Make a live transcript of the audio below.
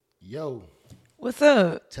Yo, What's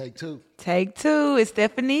up? take two. Take two. It's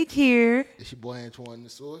Stephanie here. It's your boy Antoine the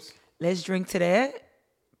Source. Let's drink to that.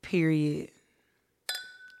 Period.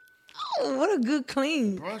 Oh, what a good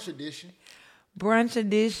clean. Brunch edition. Brunch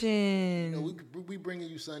edition. You know, we bringing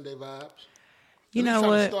you Sunday vibes. You At know least trying to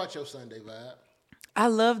what? start your Sunday vibe. I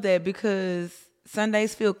love that because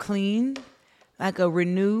Sundays feel clean, like a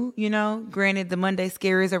renew, you know. Granted, the Monday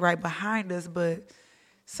scaries are right behind us, but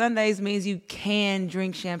Sundays means you can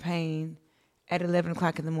drink champagne at 11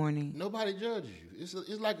 o'clock in the morning. Nobody judges you.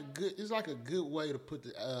 It's like a good way to put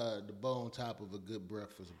the bow on top of a good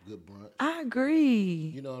breakfast, a good brunch. I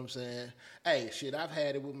agree. You know what I'm saying? Hey, shit, I've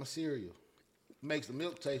had it with my cereal. Makes the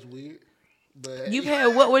milk taste weird, but You've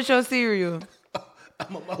had what was your cereal? a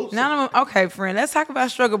mimosa. Okay, friend. Let's talk about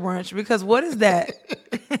struggle brunch because what is that?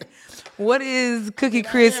 What is Cookie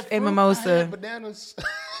Crisp and I mimosa? had bananas.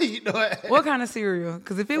 You know What kind of cereal?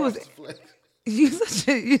 Because if it was Frosted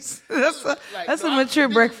Flakes. that's a mature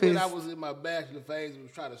breakfast. When I was in my bachelor phase, I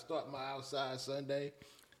was trying to start my outside Sunday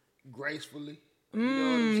gracefully. You know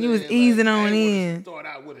what I'm you was saying? easing I on ain't wanna in. Start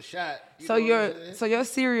out with a shot. So know what I'm saying? your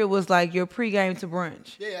cereal was like your pregame to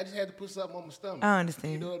brunch. Yeah, I just had to put something on my stomach. I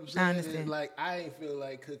understand. You know what I'm I saying? understand. And like I ain't feel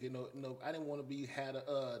like cooking. No, I didn't want to had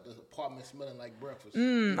the apartment smelling like breakfast.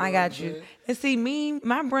 I got you. And see,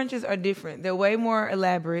 my brunches are different. They're way more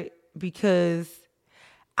elaborate because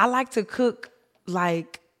I like to cook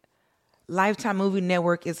like Lifetime Movie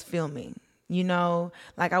Network is filming. You know,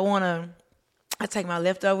 like I take my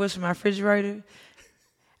leftovers from my refrigerator.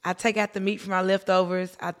 I take out the meat from my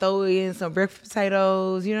leftovers. I throw in some breakfast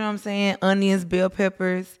potatoes, you know what I'm saying? Onions, bell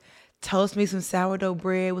peppers. Toast me some sourdough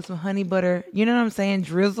bread with some honey butter. You know what I'm saying?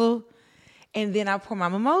 Drizzle. And then I pour my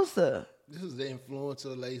mimosa. This is the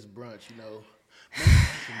influencer laced brunch, you know.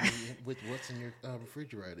 With what's in your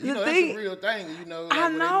refrigerator. You know, that's a real thing, you know. Like I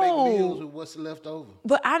when know. They make meals with what's left over.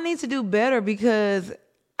 But I need to do better because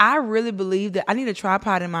I really believe that I need a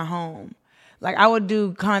tripod in my home. Like I would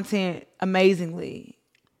do content amazingly.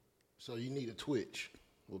 So you need a Twitch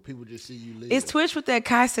where people just see you live. It's Twitch with that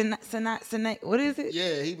Kai Sinat. What is it?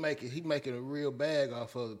 Yeah, he making a real bag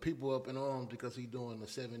off of it. People up in arms because he's doing a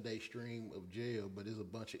 7-day stream of jail, but there's a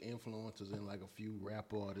bunch of influencers and like a few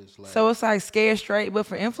rap artists. Like, So it's like Scared Straight, but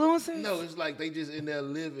for influencers? no, it's like they just in there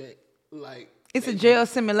living like It's a jail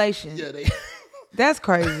simulation. Yeah, they. That's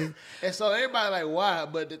crazy. And so everybody like, why?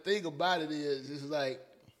 But the thing about it is, it's like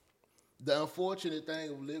the unfortunate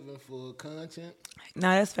thing of living for content. No,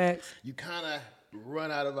 that's facts. You kind of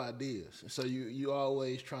run out of ideas. So you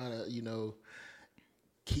always trying to, you know,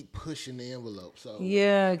 keep pushing the envelope. So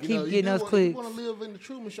Yeah, keep getting those clicks. You want to live in the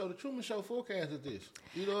Truman Show. The Truman Show forecasted this.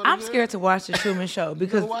 You know what I'm scared to watch the Truman Show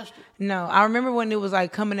because never watched it? No, I remember when it was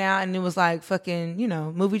like coming out and it was like fucking, you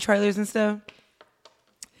know, movie trailers and stuff.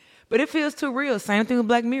 But it feels too real. Same thing with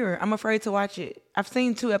Black Mirror. I'm afraid to watch it. I've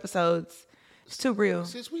seen 2 episodes. It's too real.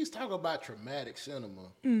 Since we talk about traumatic cinema,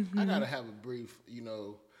 Mm-hmm. I gotta have a brief, you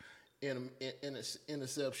know,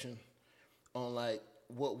 interception on like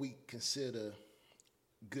what we consider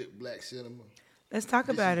good black cinema. Let's talk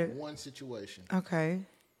about it. One situation, Okay.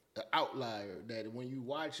 the outlier that when you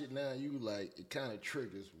watch it now, you like it kind of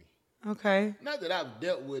triggers me. Okay. Not that I've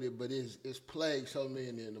dealt with it, but it's plagued so many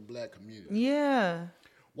in the black community. Yeah.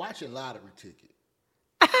 Watching Lottery Ticket.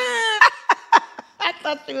 I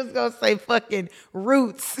thought you was gonna say fucking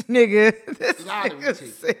Roots, nigga. This Lottery nigga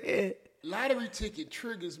Ticket. said. Lottery Ticket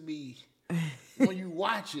triggers me when you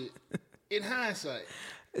watch it in hindsight.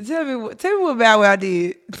 Tell me what Bow Wow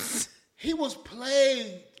did. He was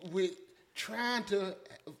plagued with trying to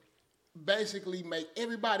basically make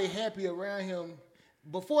everybody happy around him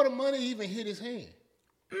before the money even hit his hand.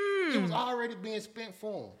 It was already being spent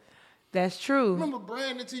for him. That's true. Remember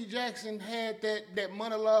Brandon T. Jackson had that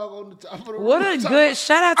monologue on the top of the What roof? a good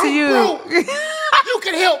shout out to I'm you. broke. You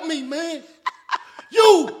can help me, man.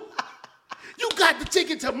 You got the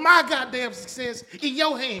ticket to my goddamn success in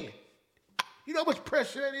your hand. You know how much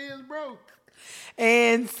pressure that is, bro?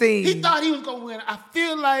 And scene. He thought he was going to win. I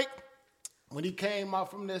feel like when he came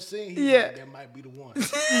out from that scene, he was like, that might be the one.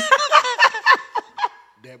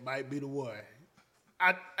 That might be the one.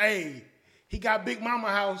 He got Big Mama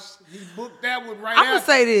House. He booked that one right I'm going after. to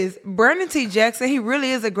say this. Brandon T. Jackson, he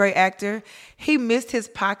really is a great actor. He missed his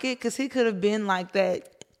pocket because he could have been like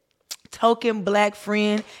that token black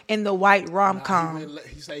friend in the white rom-com.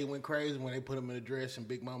 He said he went crazy when they put him in a dress in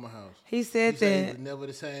Big Mama House. He said He that. was never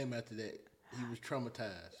the same after that. He was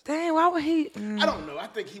traumatized. Dang, why would he? I don't know. I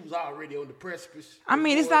think he was already on the precipice. I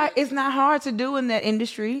mean, it's not hard to do in that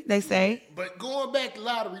industry, they say. But going back to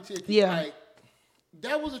Lottery Ticket, like,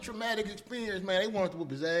 that was a traumatic experience, man. They wanted to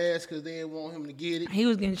whoop his ass because they didn't want him to get it. He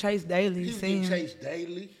was getting chased daily. He was getting chased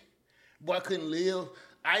daily. Boy couldn't live.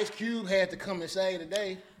 Ice Cube had to come and save the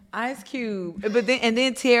day. Ice Cube, but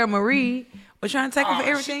then Tierra Marie was trying to take over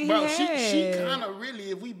everything he had. She kind of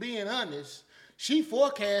really, if we being honest, she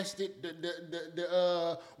forecasted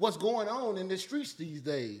the what's going on in the streets these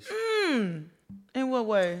days. In what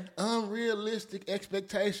way? Unrealistic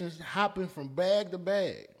expectations hopping from bag to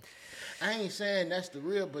bag. I ain't saying that's the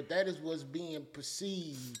real, but that is what's being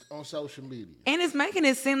perceived on social media. And it's making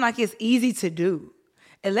it seem like it's easy to do.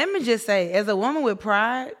 And let me just say, as a woman with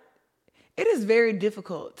pride, it is very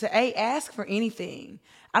difficult to ask for anything.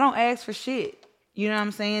 I don't ask for shit. You know what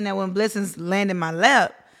I'm saying? That when blessings land in my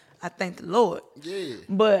lap, I thank the Lord. Yeah.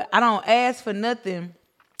 But I don't ask for nothing.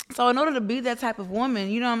 So in order to be that type of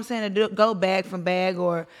woman, you know what I'm saying, to go bag from bag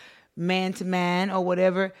or man to man or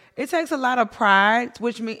whatever, it takes a lot of pride,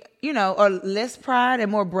 which means, or less pride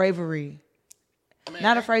and more bravery. Man,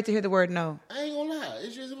 not afraid to hear the word no. I ain't gonna lie.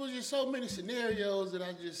 It was just so many scenarios that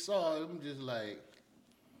I just saw. I'm just like,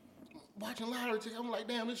 watching lottery ticket, I'm like,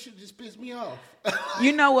 damn, this shit just pissed me off.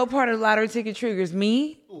 You know what part of the lottery ticket triggers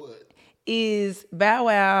me? What? Is Bow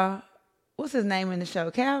Wow, what's his name in the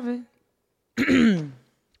show? Calvin?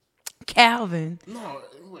 Calvin. No.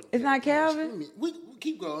 It's not Calvin? We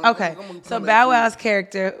keep going. Okay. So Bow Wow's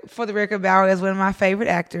character, for the record, Bow Wow is one of my favorite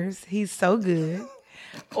actors. He's so good.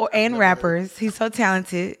 And rappers. He's so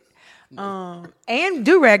talented. And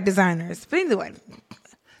do-rag designers. But anyway.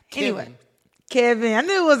 Kevin. I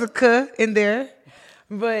knew it was a "k" in there.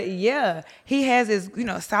 But yeah, he has his,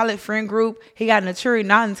 solid friend group. He got Naturi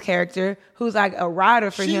Naughton's character, who's like a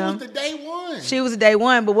rider for him. She was the day one. She was the day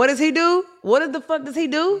one. But what does he do? What the fuck does he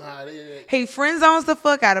do? He friend zones the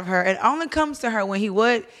fuck out of her and only comes to her when he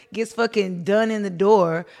gets fucking done in the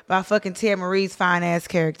door by fucking Tierra Marie's fine ass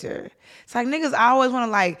character. It's like niggas always want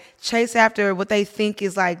to like chase after what they think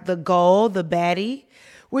is like the goal, the baddie,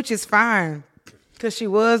 which is fine. Because she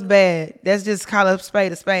was bad. That's just call a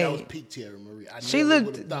spade a spade. That was peak Tierra Marie. She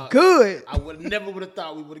looked good. I never would have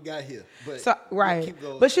thought we would have got here. But so, right.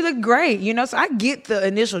 But she looked great, So I get the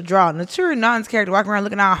initial draw. Naturi Naughton's character walking around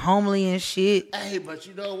looking all homely and shit. Hey, but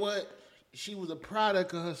you know what? She was a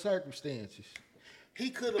product of her circumstances. He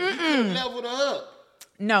could have leveled her up.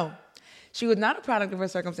 No. She was not a product of her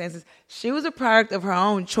circumstances. She was a product of her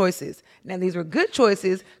own choices. Now, these were good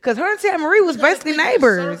choices because her and Tierra Marie was basically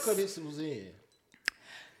neighbors. This was in.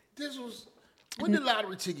 When did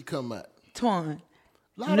Lottery Ticket come out? Twan.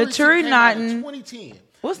 Naturi Naughton. 2010.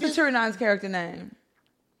 What's Naturi Naughton's character name?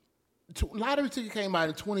 Lottery Ticket came out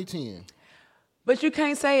in 2010. But you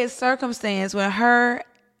can't say it's circumstance when her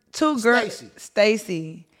two girls,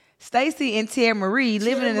 Stacy and Tierra Marie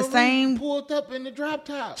living in the same. Pulled up in the drop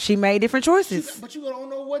top. She made different choices. But you don't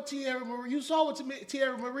know what Tierra Marie. You saw what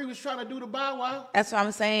Tierra Marie was trying to do to Bow Wow. That's what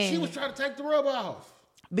I'm saying. She was trying to take the rub off.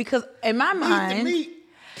 Because in my mind.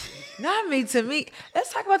 Not me to me.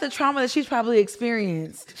 Let's talk about the trauma that she's probably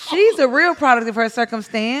experienced. She's a real product of her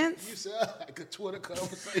circumstance. You sound like a Twitter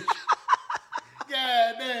conversation.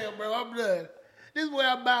 God damn, bro, I'm done. This is where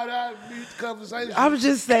I'm about out of the conversation. I'm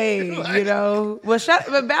just saying, Well,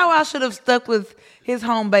 but Bow Wow should have stuck with his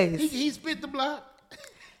home base. He spent the block.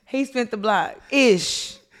 He spent the block.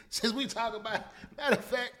 Ish. Since we talk about, matter of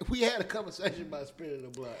fact, we had a conversation about spinning the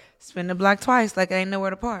block. Spin the block twice, like it ain't nowhere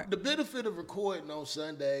to park. The benefit of recording on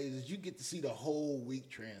Sundays is you get to see the whole week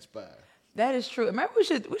transpire. That is true. Maybe we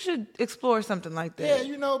should explore something like that.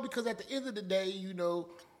 Yeah, because at the end of the day,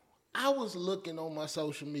 I was looking on my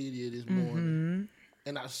social media this morning,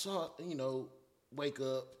 and I saw, wake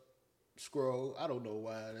up, scroll. I don't know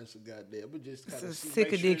why. That's a goddamn. But just kind of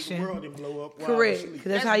sick addiction. Sure the world didn't blow up. Correct.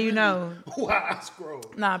 Because that's how you know. Why I scroll.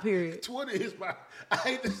 Nah, period. Twitter is my. I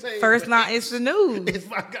hate to say first line. It's the news. It's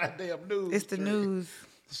my goddamn news. It's the news.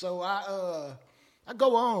 So I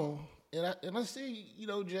go on and I see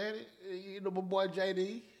Janet, my boy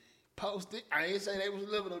JD posted. I ain't say they was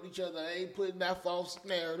living on each other. I ain't putting out false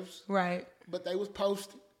narratives. Right. But they was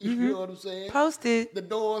posted. You know what I'm saying? Posted. The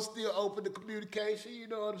door's still open to communication. You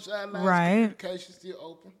know what I'm saying? Right. Communication's still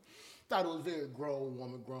open. Thought it was very grown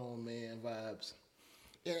woman, grown man vibes.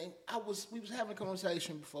 And we was having a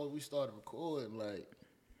conversation before we started recording. Like,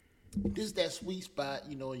 this is that sweet spot,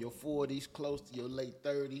 in your 40s, close to your late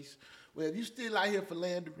 30s. Well, if you still out here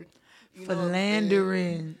philandering.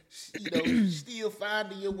 Still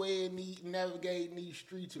finding your way and navigating these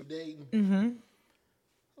streets of dating. Mm-hmm.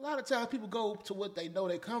 A lot of times people go to what they know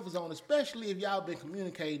their comfort zone, especially if y'all been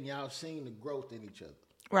communicating, y'all seen the growth in each other.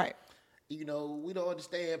 Right. We don't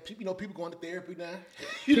understand. People going to therapy now.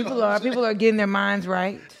 People are getting their minds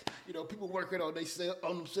right. People working on themselves.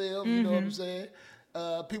 Mm-hmm. You know what I'm saying?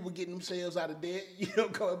 People getting themselves out of debt.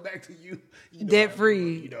 Coming back to you. Debt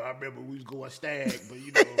free. I remember we was going stag, but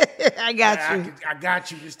I I got you. I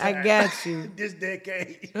got you this time. I got you. This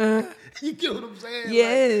decade. You get what I'm saying?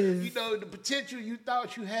 Yes. Like, the potential you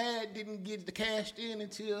thought you had didn't get cashed in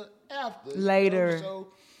until after. Later. So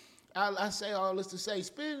I say all this to say,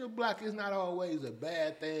 spinning the block is not always a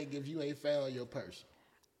bad thing if you ain't found your person.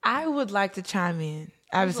 I would like to chime in.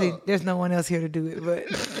 Obviously, there's no one else here to do it, but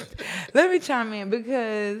let me chime in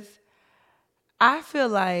because I feel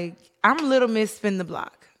like I'm Little Miss Spin the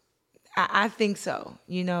Block. I think so.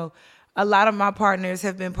 A lot of my partners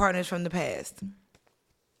have been partners from the past.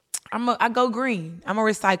 I go green. I'm a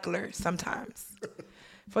recycler sometimes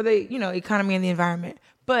for the, economy and the environment.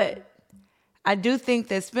 But I do think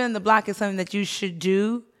that spinning the block is something that you should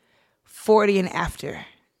do 40 and after.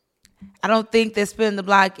 I don't think that spinning the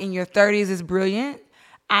block in your 30s is brilliant.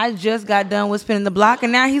 I just got done with spinning the block,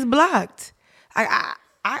 and now he's blocked.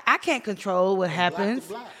 I can't control what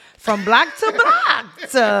happens. From block to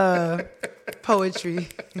block. Poetry.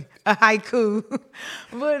 A haiku.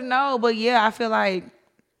 But yeah, I feel like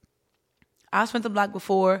I spent the block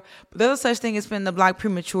before, but there's a such thing as spinning the block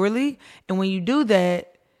prematurely. And when you do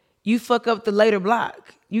that, you fuck up the later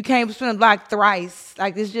block. You can't spin the block thrice.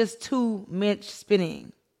 Like, it's just too much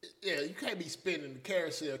spinning. Yeah, you can't be spinning. The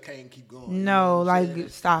carousel can't keep going. No,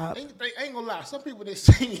 stop. I ain't gonna lie. Some people, they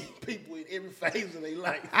see people in every phase of their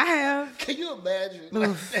life. I have. Can you imagine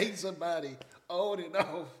dating somebody on and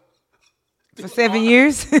off for 7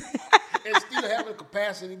 years? And still having the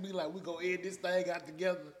capacity to be like, we gonna end this thing out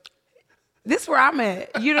together. This where I'm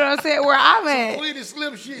at. You know what I'm saying? Where I'm at. Quit this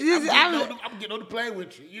slim shit. I'm getting on the plane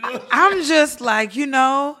with you. You know. I'm just like,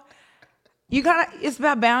 it's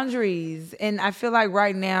about boundaries. And I feel like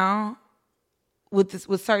right now,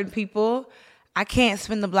 with certain people, I can't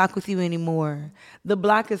spin the block with you anymore. The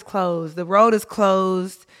block is closed. The road is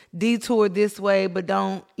closed. Detour this way, but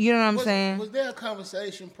don't. You know what I'm saying? Was there a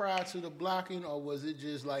conversation prior to the blocking, or was it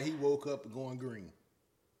just like he woke up and going green?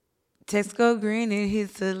 Text go green, it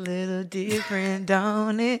hits a little different,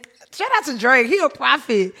 don't it? Shout out to Drake. He a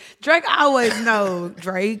prophet. Drake always know.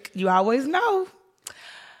 Drake, you always know.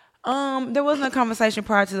 There wasn't a conversation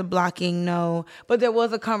prior to the blocking, no. But there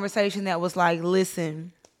was a conversation that was like,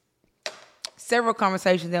 listen. Several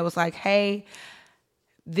conversations that was like, hey,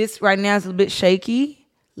 this right now is a bit shaky.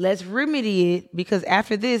 Let's remedy it because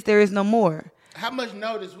after this, there is no more. How much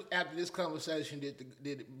notice after this conversation did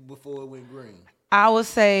it before it went green? I would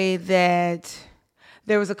say that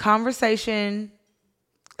there was a conversation.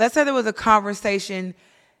 Let's say there was a conversation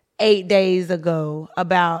 8 days ago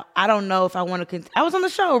about, I don't know if I want to I was on the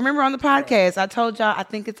show, remember on the podcast. I told y'all, I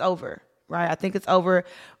think it's over, right? I think it's over,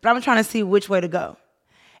 but I'm trying to see which way to go.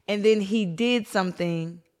 And then he did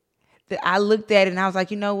something that I looked at and I was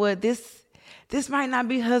like, you know what? This might not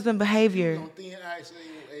be husband behavior. On thin ice,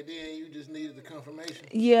 and then you just needed the confirmation.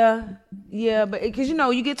 Yeah, but because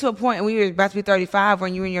you get to a point when you're about to be 35,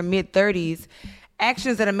 when you're in your mid 30s,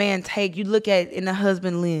 actions that a man take, you look at in a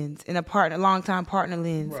husband lens, in a long-time partner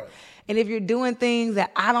lens. Right. And if you're doing things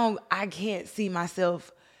that I can't see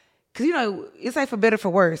myself, because it's like for better for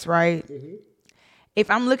worse, right? Mm-hmm. If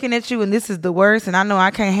I'm looking at you and this is the worst, and I know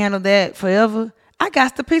I can't handle that forever, I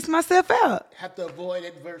got to piece myself out. Have to avoid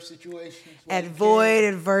adverse situations.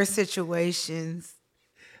 Adverse situations.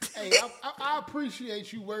 Hey, I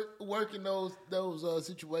appreciate you working those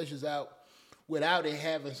situations out without it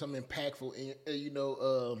having some impactful,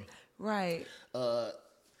 right.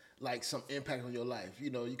 Like some impact on your life.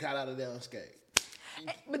 You got out of there unscathed.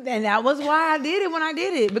 But then that was why I did it when I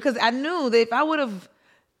did it, because I knew that if I would have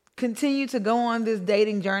continued to go on this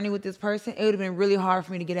dating journey with this person, it would have been really hard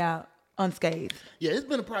for me to get out unscathed. Yeah, it's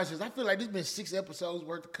been a process. I feel like there's been 6 episodes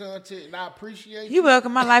worth of content, and I appreciate you. You're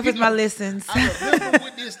welcome. My life is my listens. I remember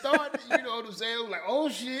when this started, you know what I'm saying? I was like, oh,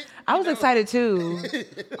 shit. I was excited, too.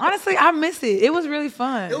 Honestly, I miss it. It was really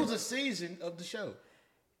fun. It was a season of the show.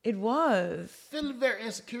 It was. Feeling very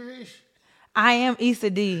insecure-ish. I am Issa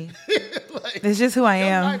D. It's just who I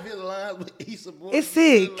am. Life is alive with Issa Boy. It's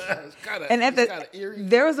sick. It's kinda, and eerie.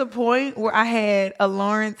 There was a point where I had a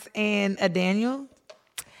Lawrence and a Daniel,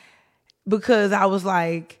 because I was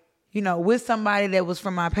like, with somebody that was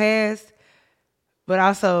from my past, but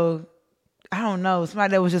also, I don't know,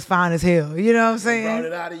 somebody that was just fine as hell. You know what I'm saying? Brought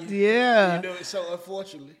it out of you. Yeah. So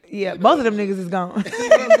unfortunately. Yeah, both of them niggas is gone. You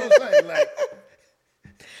know what I'm saying? Like,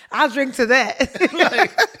 I'll drink to that.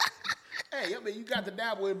 Like, hey, you got the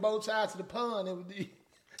dabble with both sides of the pond.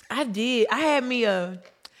 I did. I had me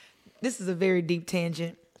this is a very deep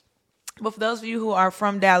tangent, but for those of you who are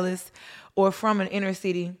from Dallas or from an inner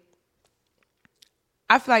city,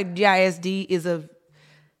 I feel like GISD is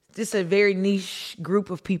just a very niche group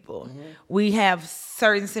of people. Mm-hmm. We have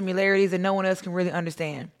certain similarities that no one else can really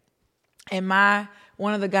understand. And one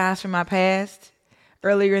one of the guys from my past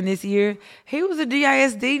earlier in this year. He was a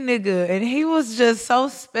DISD nigga, and he was just so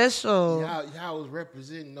special. Y'all was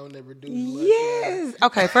representing on that reduced lunch. Yes.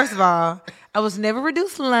 Okay, first of all, I was never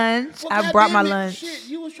reduced lunch. Well, I brought my goddamn it, lunch. Shit,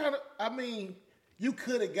 you was trying to. I mean, you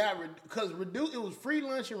could have got because it was free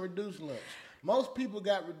lunch and reduced lunch. Most people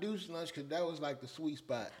got reduced lunch because that was like the sweet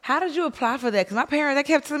spot. How did you apply for that? Because they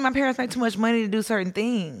kept telling my parents make too much money to do certain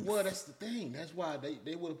things. Well, that's the thing. That's why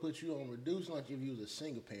they would have put you on reduced lunch if you was a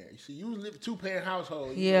single parent. You see, you was a 2-parent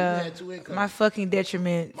household. You had 2 incomes. My fucking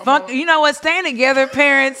detriment. You know what? Staying together,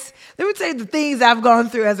 parents. Let me tell you the things I've gone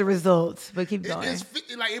through as a result. But keep going.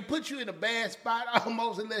 It puts you in a bad spot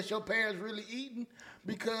almost unless your parents really eating.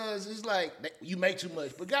 Because it's like, you make too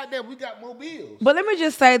much. But goddamn, we got more bills. But let me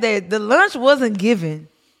just say that the lunch wasn't given.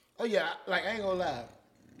 Oh, yeah. Like, I ain't gonna lie.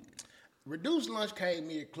 Reduced lunch came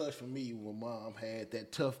in clutch for me when Mom had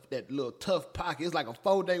that little tough pocket. It's like a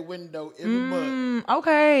 4-day window every month.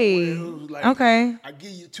 Okay. It was like, okay. I give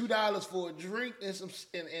you $2 for a drink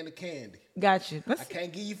and a candy. Got you. I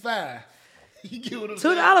can't give you $5. You get what I'm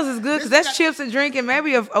 $2 is good because that's chips and drink and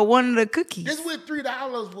maybe a one of the cookies. This with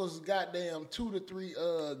 $3 was goddamn 2 to 3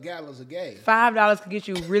 gallons of gas. $5 could get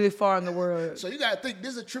you really far in the world. So you gotta think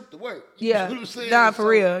this is a trip to work. Yeah, You know what I'm saying? nah, for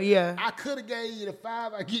real. Yeah, I could have gave you the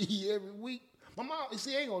 $5 I give you every week. My mom, I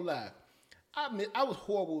ain't gonna lie. I was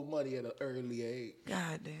horrible with money at an early age.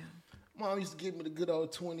 Goddamn. Mom used to give me the good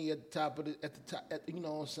old 20 at the top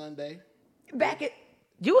on Sunday.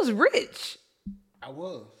 You was rich. I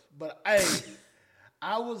was. But hey,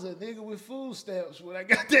 I was a nigga with food stamps when I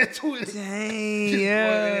got that 20. Dang,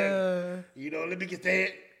 yeah. Let me get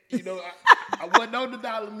that. I wasn't on the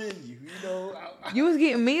dollar menu. You was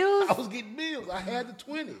getting meals? I was getting meals. I had the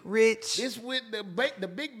 20. Rich. This with the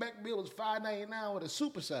big back meal was $5.99 with a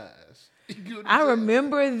supersize. I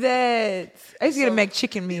remember that. I used to get a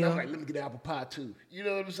McChicken meal. I was like, let me get apple pie too. You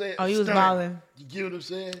know what I'm saying? Oh, you was balling. You get what I'm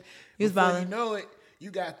saying? You was balling. You know it. You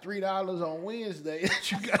got $3 on Wednesday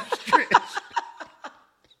that you got to stretch.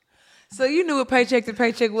 So you knew what paycheck to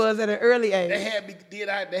paycheck was at an early age.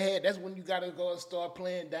 That's when you got to go and start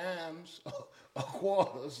playing dimes or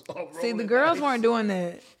quarters. Or See, the girls weren't doing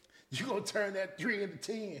that. You going to turn that 3 into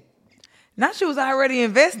 10. Now she was already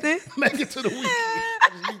investing. Make it to the weekend. I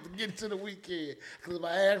just need to get to the weekend. Because if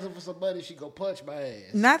I ask her for some money, she going to punch my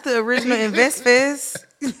ass. Not the original Invest Fest.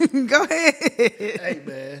 Go ahead. Hey,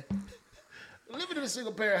 man. Living in a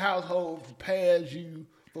single parent household prepares you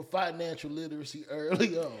for financial literacy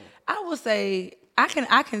early on. I would say I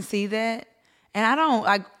can see that. And I don't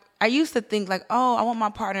like I used to think like, oh, I want my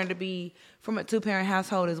partner to be from a 2-parent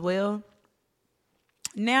household as well.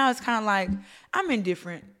 Now it's kind of like I'm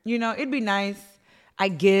indifferent. It'd be nice, I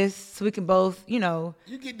guess, so we can both, You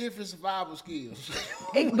get different survival skills.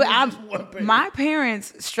 My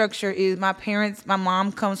parents' structure is my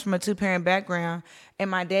mom comes from a 2-parent background, and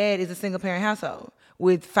my dad is a single-parent household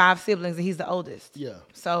with 5 siblings, and he's the oldest. Yeah.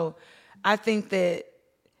 So I think that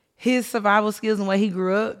his survival skills and the way he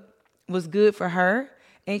grew up was good for her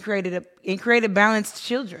and created balanced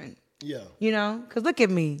children. Yeah. Because look at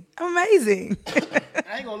me. I'm amazing.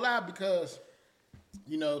 I ain't gonna lie because,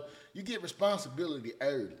 you get responsibility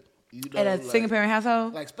early. At a single-parent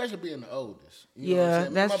household? Like, especially being the oldest.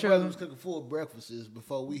 That's true. My brother was cooking 4 breakfasts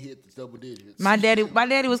before we hit the double digits. My daddy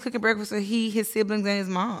was cooking breakfast for his siblings, and his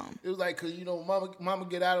mom. It was like, because, mama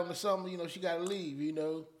get out on the summer, she got to leave,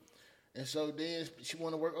 And so then she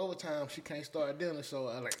want to work overtime. She can't start dinner. So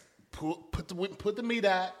I like, put the meat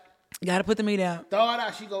out. Got to put the meat out. Throw it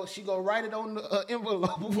out. She go write it on the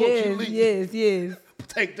envelope before she leaves. Yes.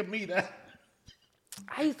 Take the meat out.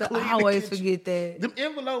 I used to always forget that. Them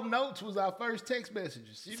envelope notes was our first text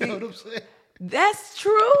messages. You know what I'm saying? That's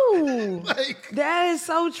true. That is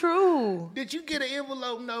so true. Did you get an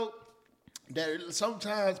envelope note that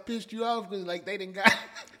sometimes pissed you off because they didn't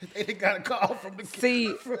got a call from the kid?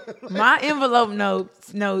 See, my envelope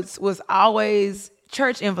notes was always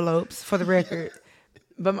church envelopes, for the record.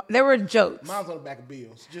 But there were jokes. Mine's on the back of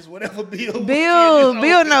bills. Just whatever bill. Bill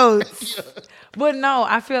notes. Yeah. But no,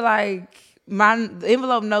 I feel like the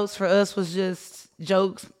envelope notes for us was just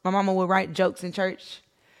jokes. My mama would write jokes in church.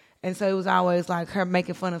 And so it was always like her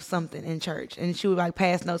making fun of something in church. And she would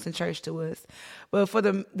pass notes in church to us. But for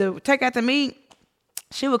the take out the meat,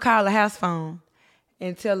 she would call the house phone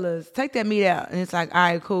and tell us, take that meat out. And it's like, all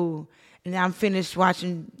right, cool. And I'm finished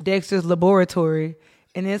watching Dexter's Laboratory.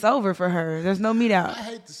 And it's over for her. There's no meat out. I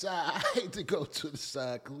hate to go to the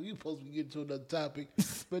side because we're supposed to be getting to another topic.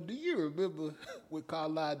 But do you remember when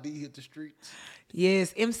Call ID hit the streets?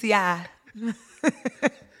 Yes, MCI. Do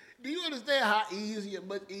you understand how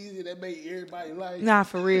much easier that made everybody's life? Nah,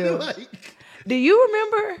 for real. Do you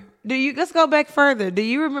remember? Let's go back further. Do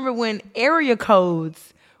you remember when area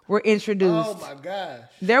codes were introduced? Oh my gosh.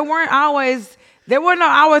 There weren't always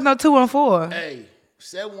no 214. Hey,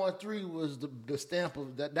 713 was the stamp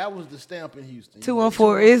of that. That was the stamp in Houston.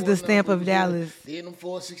 214 is the stamp of Dallas. Then them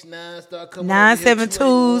 469 start coming.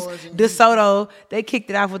 972s, DeSoto. They kicked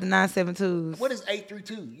it off with the 972s. What is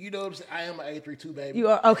 832? You know what I'm saying? I am an 832 baby. You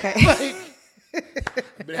are okay.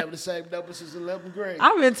 Been having the same number since 11th grade.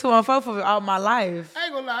 I've been 214 for all my life. I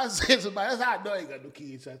ain't gonna lie, I said somebody. That's how I know I ain't got no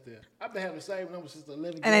kids out there. I've been having the same number since 11th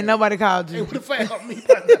grade. And ain't nobody called you. They would have found me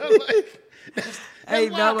by now. Like, that's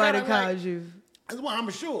Ain't why nobody I called like, you. That's why I'm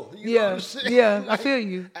sure. You know what I'm saying? Yeah, Like, I feel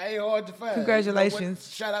you. I ain't hard to find. Congratulations. You know what?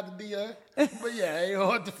 Shout out to Dion. But yeah, I ain't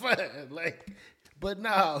hard to find. Like, but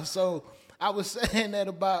nah, so I was saying that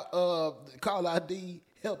about Call ID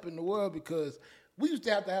helping the world because we used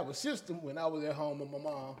to have a system when I was at home with my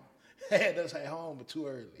mom. Had us at home but too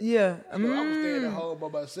early. Yeah. So I was staying at home by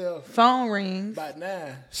myself. Phone rings. By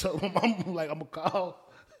 9. So my mom was like, I'm going to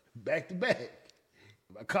call back to back.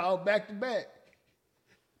 If I call back to back,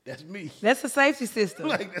 that's me. That's a safety system.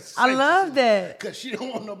 Like, that's I love that. Because she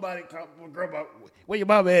don't want nobody to call my grandma. Where your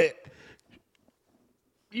mama at?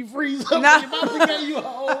 You freeze up. No. Your mama gave you a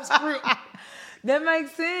whole script. That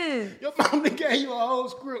makes sense. Your mama gave you a whole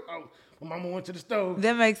script. Oh, my mama went to the stove.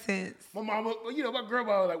 That makes sense. My mama, my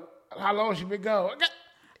grandma was like, how long she been gone?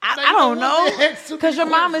 I don't know. Because your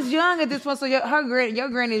mom is young at this point, so your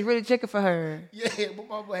granny is really checking for her. Yeah, my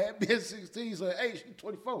mama had been 16, so hey, she's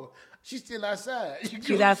 24. She's still outside.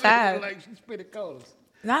 She's outside. Like, she's spinning corners.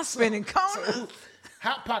 Not spinning corners. So,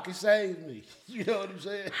 Hot Pocket saved me. You know what I'm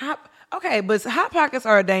saying? Okay, but Hot Pockets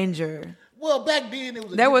are a danger. Well, back then, it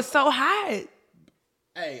was They were so hot.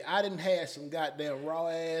 Hey, I didn't have some goddamn raw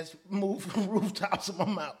ass move from rooftops in my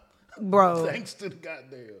mouth. Bro. Thanks to the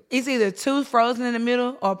goddamn. It's either too frozen in the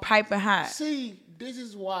middle or piping hot. See, this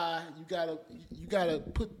is why you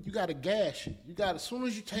gotta gash it. As soon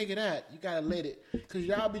as you take it out, you gotta let it. Cause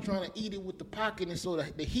y'all be trying to eat it with the pocket and so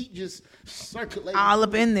the heat just circulates. All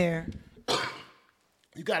up in there.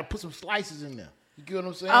 You gotta put some slices in there. You get what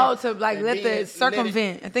I'm saying? Oh, to like let the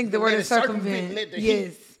circumvent. I think the word is circumvent. Let the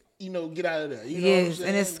yes. heat, get out of there. You know yes, what I'm saying?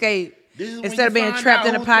 And escape. Instead of being trapped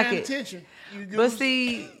in a pocket. But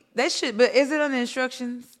see, but is it on the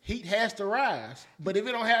instructions? Heat has to rise. But if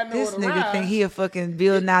it don't have nowhere this to nigga rise, think he a fucking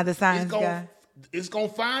Bill Nye the Science guy. It's gonna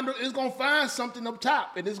find something up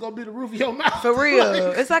top, and it's gonna be the roof of your mouth. For real,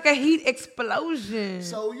 it's like a heat explosion.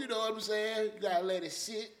 So you know what I'm saying? You gotta let it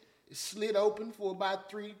sit, slit open for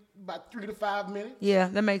about 3 to 5 minutes. Yeah,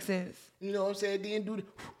 that makes sense. You know what I'm saying? Then do the.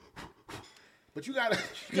 But you gotta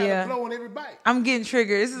blow on every bite. I'm getting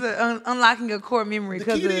triggered. This is unlocking a core memory. The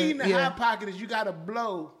key to eating the Hot Pocket is you gotta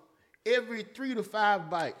blow every 3 to 5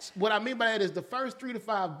 bites. What I mean by that is the first 3 to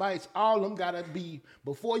 5 bites, all of them gotta be,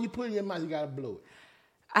 before you put it in your mouth, you gotta blow it.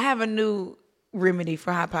 I have a new remedy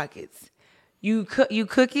for Hot Pockets. You cook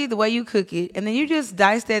it the way you cook it, and then you just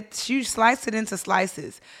you slice it into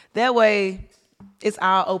slices. That way, it's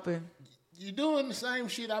all open. You're doing the same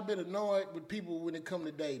shit I've been annoyed with people when it come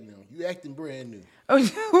to dating them. You acting brand new.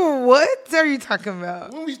 What are you talking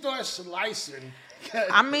about? When we start slicing...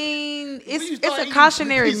 I mean, it's a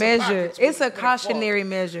cautionary measure. It's a cautionary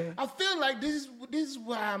measure. I feel like this is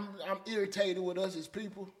why I'm irritated with us as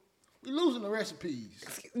people. We're losing the recipes.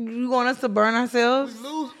 You want us to burn ourselves?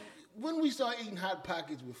 When we start eating Hot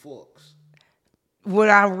Pockets with forks. When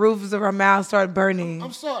our roofs of our mouths start burning.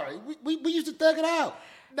 I'm sorry. We used to thug it out.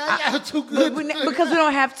 Now y'all too good. Because we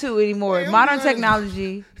don't have to anymore. Modern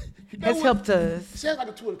technology has helped us. Sounds like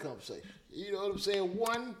a Twitter conversation. You know what I'm saying?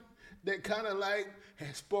 One that kind of like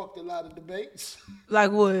has sparked a lot of debates.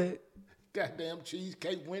 Like what? Goddamn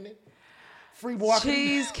Cheesecake winning. Free marketing.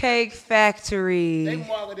 Cheesecake Factory. Their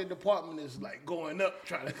marketing department is like going up,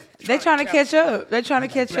 trying to catch up. They're trying to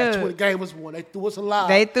catch up. Twitter gave us one. They threw us a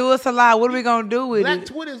lie. What are we gonna do with Black it?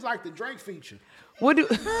 Twitter is like the Drake feature.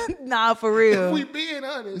 Nah, for real. If we being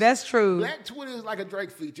honest, that's true. Black Twitter is like a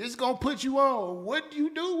Drake feature. It's gonna put you on. What do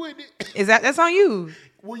you do with it? That's on you?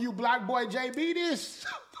 Will you Black Boy JB this?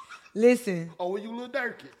 Listen. Or will you Lil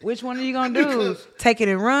Durk it? Which one are you gonna do? Take it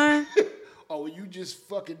and run? Or will you just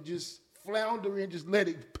flounder and just let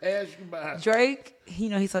it pass you by? Drake,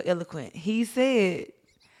 he's so eloquent. He said,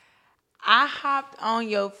 I hopped on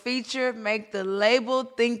your feature, make the label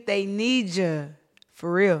think they need you.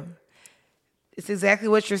 For real. It's exactly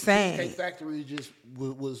what you're saying. Cheesecake Factory just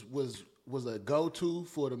was a go-to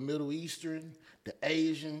for the Middle Eastern, the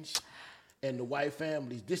Asians, and the white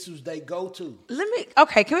families. This was their go-to.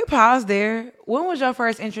 Can we pause there? When was your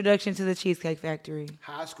first introduction to the Cheesecake Factory?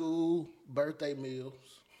 High school, birthday meals.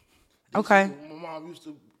 Okay. My mom used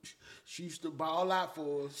to She used to ball out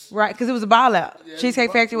for us. Right, because it was a ball out. Yeah,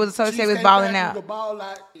 Cheesecake Factory was associated with Cheesecake balling Factory out. was a ball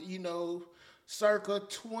out, you know, circa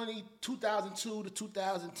 2002 to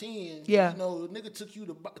 2010. Yeah. You know, the nigga took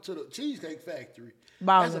you to the Cheesecake Factory.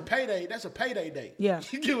 Balling. That's a payday day. Yeah.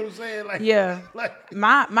 You get what I'm saying? Like, Yeah. Like,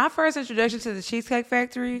 my first introduction to the Cheesecake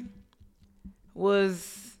Factory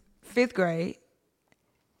was 5th grade,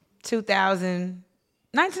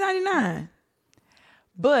 1999.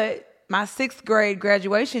 But my 6th grade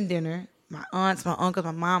graduation dinner, my aunts, my uncles,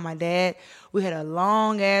 my mom, my dad, we had a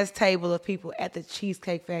long ass table of people at the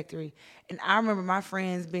Cheesecake Factory. And I remember my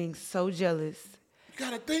friends being so jealous. you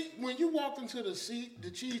gotta think, when you walked into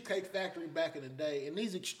the Cheesecake Factory back in the day, and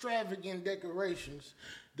these extravagant decorations,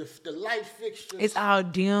 the light fixtures. It's all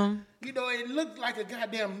dim. You know, it looked like a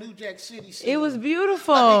goddamn New Jack City scene. It was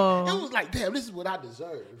beautiful. Like, it was like, damn, this is what I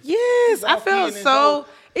deserve. Yes, I felt so.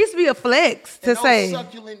 It used to be a flex to say.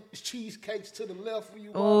 Succulent cheesecakes to the left when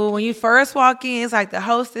you walk. Oh, when you first walk in, it's like the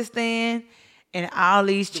hostess stand and all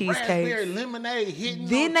these cheesecakes. Raspberry lemonade hitting.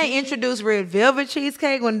 Then they introduced red velvet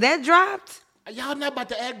cheesecake. When that dropped, y'all not about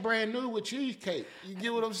to act brand new with cheesecake. You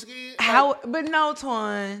get what I'm saying? but no,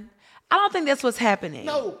 Twan. I don't think that's what's happening.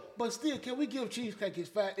 No, but still, can we give cheesecake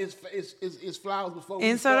its flowers before we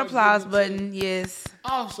Insert applause button, yes.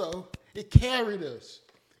 Also, it carried us.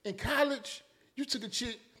 In college, you took a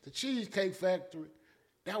chick to Cheesecake Factory.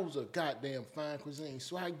 That was a goddamn fine cuisine.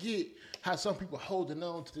 So I get how some people holding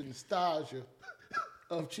on to the nostalgia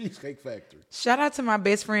of Cheesecake Factory. Shout out to my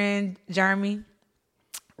best friend, Jeremy.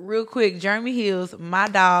 Real quick, Jeremy Hills, my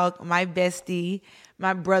dog, my bestie,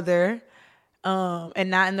 my brother.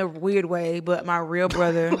 And not in the weird way, but my real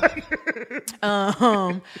brother.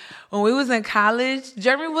 When we was in college,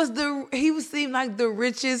 Jeremy seemed like the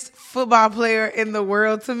richest football player in the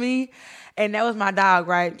world to me. And that was my dog,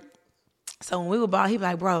 right? So when we would ball, he'd be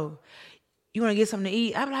like, bro, you want to get something to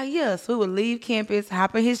eat? I'd be like, yeah. So we would leave campus,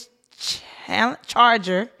 hop in his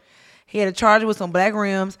Charger. He had a Charger with some black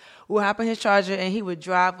rims. We would hop in his Charger, and he would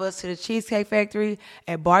drive us to the Cheesecake Factory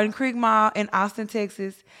at Barton Creek Mall in Austin,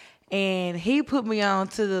 Texas. And he put me on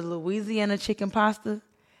to the Louisiana chicken pasta,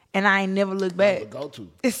 and I ain't never looked back. That was a go-to.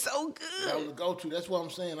 It's so good. That was a go-to. That's what I'm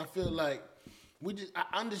saying. I feel like I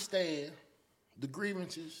understand the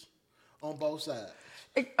grievances on both sides.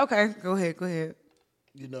 Okay, go ahead.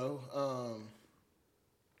 You know,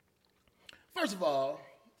 first of all,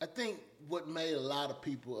 I think what made a lot of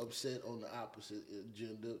people upset on the opposite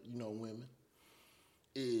gender, you know, women,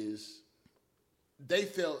 is they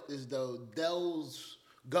felt as though those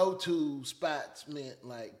go-to spots meant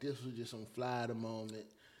like this was just some fly at the moment,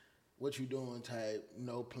 what you doing type,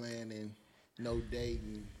 no planning, no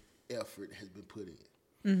dating effort has been put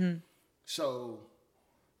in. Mm-hmm. So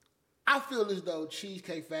I feel as though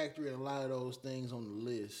Cheesecake Factory and a lot of those things on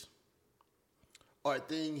the list are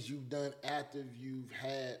things you've done after you've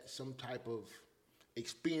had some type of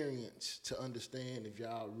experience to understand if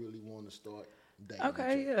y'all really want to start dating.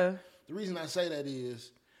 Okay, yeah. The reason I say that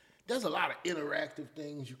is there's a lot of interactive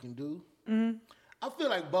things you can do. Mm-hmm. I feel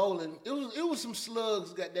like bowling. It was some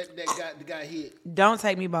slugs that got hit. Don't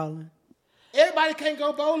take me bowling. Everybody can't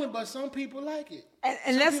go bowling, but some people like it.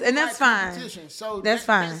 And that's fine. So that's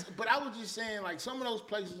fine. But I was just saying, like, some of those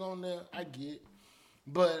places on there, I get.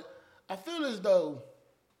 But I feel as though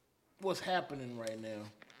what's happening right now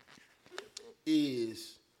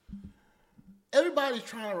is everybody's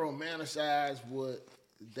trying to romanticize what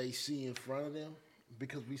they see in front of them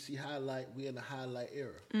because we're in the highlight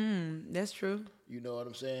era. That's true. You know what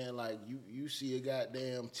I'm saying? Like, you see a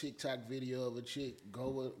goddamn TikTok video of a chick,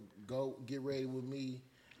 go get ready with me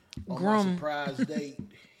on my surprise date.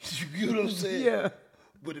 You know what I'm saying? Yeah.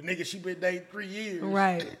 With a nigga she been dating 3 years.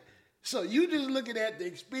 Right. So you just looking at the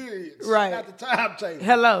experience, right? Not the timetable.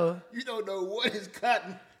 Hello. You don't know what is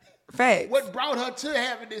cutting. Facts. What brought her to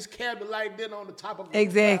having this candlelight dinner on the top of her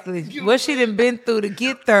exactly. You know what she done been through to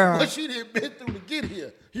get there. What she done been through to get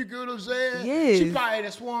here. You get what I'm saying? Yes. She probably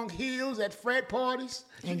done swung heels at frat parties.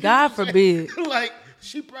 And God forbid. Like,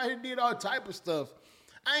 she probably did all type of stuff.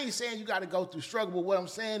 I ain't saying you got to go through struggle, but what I'm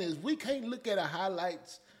saying is we can't look at the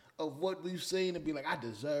highlights of what we've seen and be like, I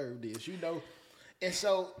deserve this, you know? And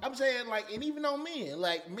so I'm saying, like, and even on men,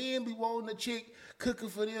 like, men be wanting a chick cooking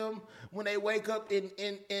for them when they wake up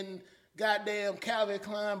in goddamn Calvin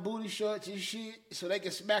Klein booty shorts and shit so they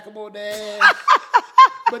can smack them on their ass.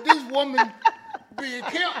 But this woman being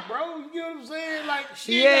kept, bro. You know what I'm saying? Like,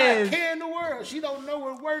 she Yes. ain't got a care in the world. She don't know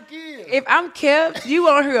what work is. If I'm kept, you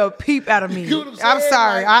won't hear a peep out of me. You know what I'm I'm saying?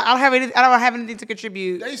 sorry. Like, I don't have anything to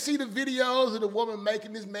contribute. They see the videos of the woman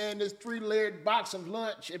making this man this 3-layered box of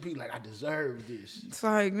lunch and be like, I deserve this. It's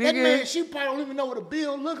like, That nigga. man, she probably don't even know what a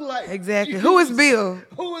bill look like. Exactly. You Who know is what I'm Bill? saying?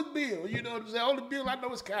 Who is Bill? You know what I'm saying? Only Bill I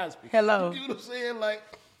know is Cosby. Hello. You know what I'm saying? Like,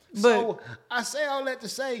 But- so I say all that to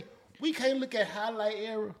say, we can't look at highlight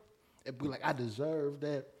era and be like, I deserve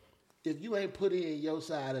that. If you ain't put in your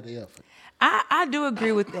side of the effort. I do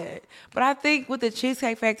agree with that. But I think with the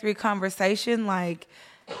Cheesecake Factory conversation, like,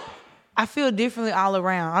 I feel differently all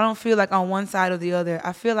around. I don't feel like on one side or the other.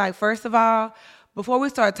 I feel like, first of all, before we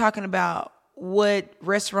start talking about what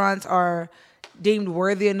restaurants are deemed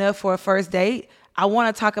worthy enough for a first date, I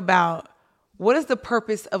want to talk about what is the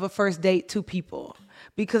purpose of a first date to people?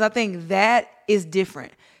 Because I think that is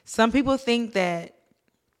different. Some people think that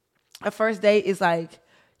a first date is like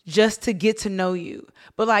just to get to know you.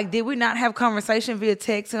 But like, did we not have conversation via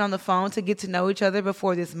text and on the phone to get to know each other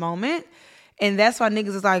before this moment? And that's why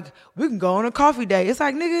niggas is like, we can go on a coffee date. It's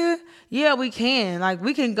like, nigga, yeah, we can. Like,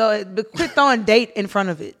 we can go, but quit throwing date in front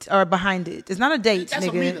of it or behind it. It's not a date, That's nigga.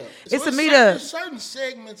 a meetup. It's So a meetup. There's certain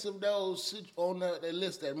segments of those on that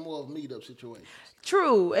list that are more of meetup situations.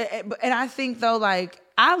 True. And I think, though, like,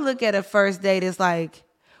 I look at a first date as like,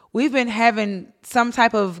 we've been having some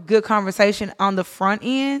type of good conversation on the front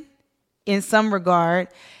end in some regard,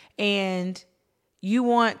 and you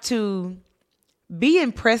want to be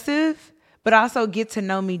impressive, but also get to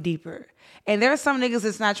know me deeper. And there are some niggas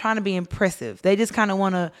that's not trying to be impressive. They just kind of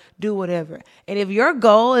want to do whatever. And if your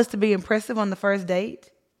goal is to be impressive on the first date,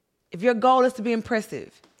 if your goal is to be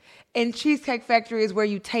impressive, and Cheesecake Factory is where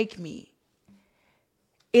you take me,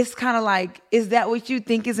 it's kind of like, is that what you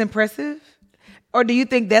think is impressive? Or do you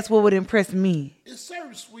think that's what would impress me? There's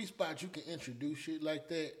certain sweet spots you can introduce shit like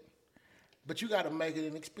that, but you got to make it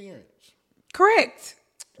an experience. Correct.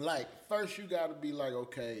 Like, first you got to be like,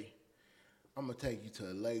 okay, I'm going to take you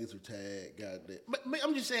to a laser tag, goddamn. But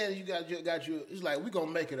I'm just saying, you got you, it's like, we going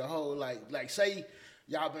to make it a whole, like say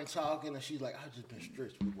y'all been talking and she's like, I've just been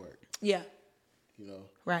stressed with work. Yeah. You know?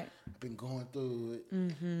 Right. I've been going through it.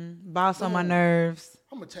 Mm-hmm. Boss on my nerves.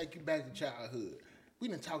 I'm going to take you back to childhood. We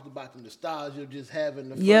done talked about the nostalgia of just having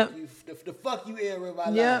the fuck you era of our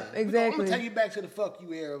lives. Yep, exactly. I'm going to take you back to the fuck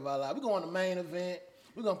you era of our lives. We're going to the main event.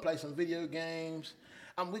 We're going to play some video games.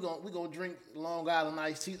 We're gonna drink Long Island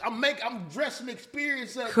iced teas. I'm dressing the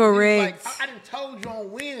experience up. Correct. Like, I done told you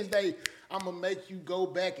on Wednesday, I'm gonna make you go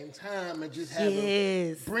back in time and just have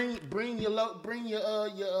bring your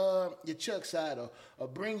Chuck side or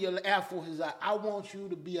bring your Air Forces out. I want you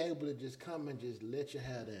to be able to just come and just let your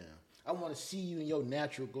hair down. I want to see you in your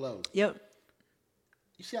natural glow. Yep.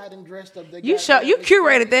 You see how I done dressed up? You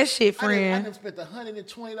curated that shit, friend. I done spent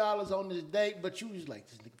 $120 on this date, but you was like,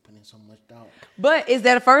 this nigga put in so much dog. But is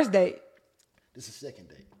that a first date? This is a second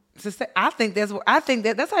date. I think that's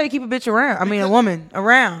how you keep a bitch around. I mean, a woman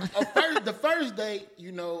around. The first date,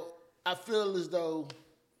 you know, I feel as though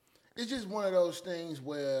it's just one of those things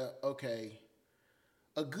where, okay,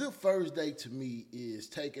 a good first date to me is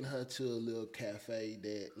taking her to a little cafe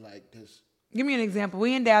that like this. Give me an example.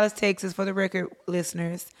 We in Dallas, Texas, for the record,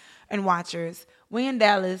 listeners and watchers. We in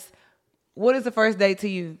Dallas. What is the first date to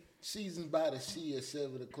you? Seasons by the Sea at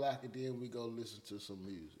 7 o'clock, and then we go listen to some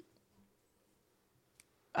music.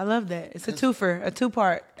 I love that. It's a twofer, a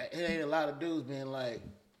two-part. It ain't a lot of dudes being like,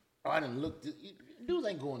 oh, I didn't look. Dudes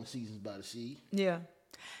ain't going to Seasons by the Sea. Yeah.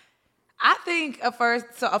 I think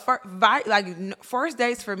first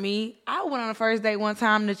dates for me, I went on a first date one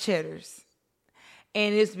time to Cheddar's.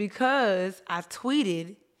 And it's because I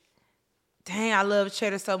tweeted, dang, I love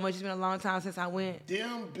Cheddar so much. It's been a long time since I went.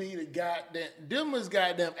 Them is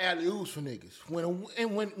goddamn alley-oops for niggas.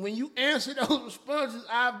 When you answer those responses,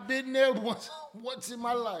 I've been there once in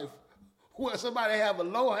my life where somebody have a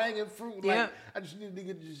low-hanging fruit. Like, I just need a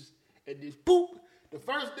nigga to just, and this boop. The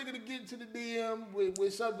first nigga to get into the DM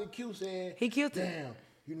with something cute saying, he killed it. Damn,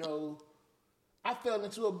 you know, I fell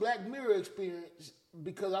into a Black Mirror experience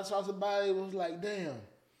because I saw somebody that was like, damn,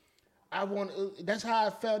 that's how I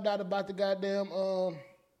found out about the goddamn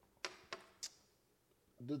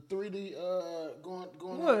the 3D going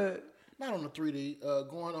what? on, not on the 3D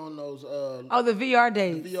going on those the VR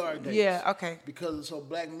days. The VR days. Yeah, okay. Because of some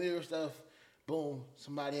Black Mirror stuff, boom,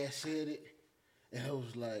 somebody had said it, and it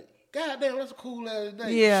was like, God damn, that's a cool ass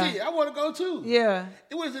day. Yeah. Shit, I want to go too. Yeah.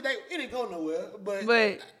 It was a day. It didn't go nowhere, but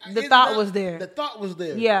the thought was there. The thought was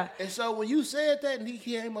there. Yeah. And so when you said that and he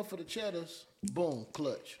came up for the Cheddars, boom,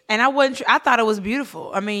 clutch. And I thought it was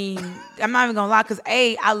beautiful. I mean, I'm not even gonna lie, because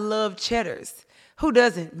I love Cheddars. Who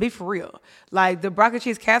doesn't? Be for real. Like the broccoli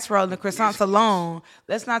cheese casserole and the croissants alone.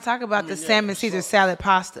 Let's not talk about the salmon Caesar salad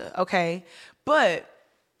pasta, okay? But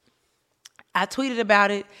I tweeted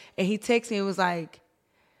about it, and he texted me and was like,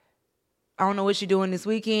 I don't know what you're doing this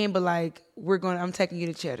weekend, but like I'm taking you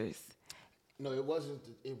to Cheddar's. No, it wasn't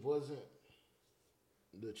the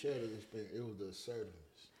Cheddar's, it was the assertiveness.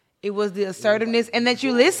 It was the assertiveness and that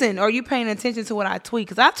you listen. Or you paying attention to what I tweet.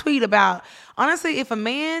 Because I tweet about, honestly, if a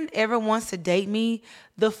man ever wants to date me,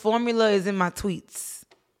 the formula is in my tweets.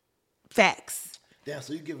 Facts. Damn,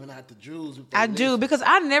 so you giving out the jewels. I do, because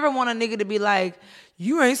I never want a nigga to be like,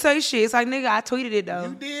 you ain't say shit. It's like, nigga, I tweeted it, though.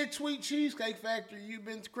 You did tweet Cheesecake Factory. You've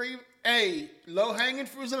been screaming, hey, low-hanging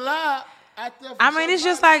fruit's a lie. I mean, it's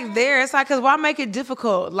just like there. It's like, because why make it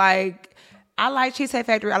difficult? Like, I like Cheesecake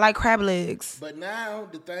Factory. I like crab legs. But now,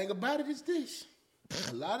 the thing about it is this.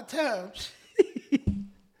 A lot of times,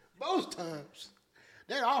 most times,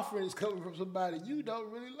 that offering is coming from somebody you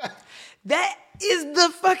don't really like. That is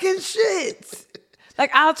the fucking shit.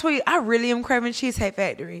 Like, I'll tweet, I really am craving Cheesecake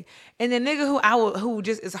Factory. And the nigga who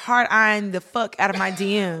just is hard-eyeing the fuck out of my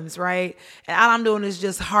DMs, right? And all I'm doing is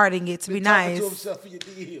just hearting it to be nice. To himself in your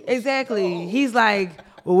DMs. Exactly. Oh. He's like,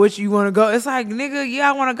 well, what you want to go? It's like, nigga, yeah,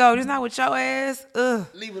 I want to go. Just not with your ass. Ugh.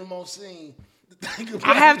 Leaving them on scene.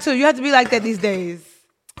 I have to. You have to be like that these days.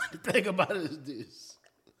 The thing about it is this.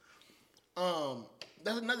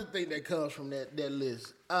 That's another thing that comes from that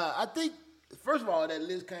list. I think, first of all, that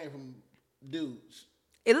list came from dudes.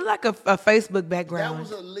 It looked like a Facebook background. That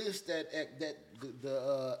was a list that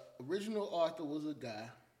the original author was a guy,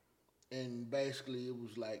 and basically it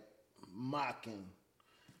was like mocking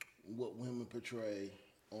what women portray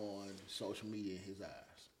on social media in his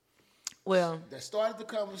eyes. Well, that started the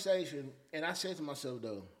conversation, and I said to myself,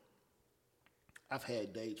 though, I've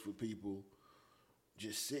had dates with people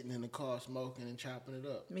just sitting in the car smoking and chopping it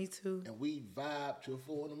up. Me too. And we vibe till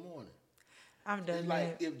 4 in the morning. I'm done. It's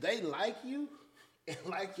like, if they like you and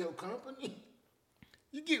like your company,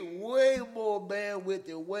 you get way more bandwidth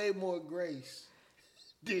and way more grace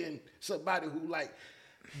than somebody who like,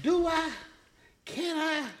 do I? Can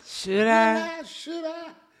I? Should I? Should I?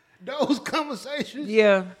 Those conversations.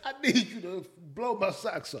 Yeah. I need you to blow my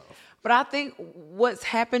socks off. But I think what's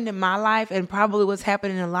happened in my life, and probably what's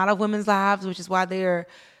happened in a lot of women's lives, which is why they're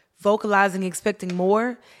vocalizing, expecting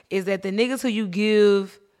more, is that the niggas who you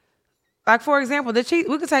give, like, for example,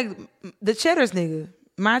 we could take the Cheddar's nigga,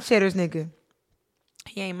 my Cheddar's nigga.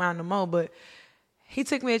 He ain't mine no more, but he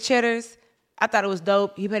took me to Cheddar's. I thought it was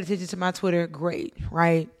dope. He paid attention to my Twitter. Great,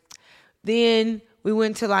 right? Then we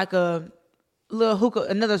went to like a little hookah,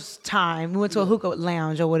 another time. We went to a hookah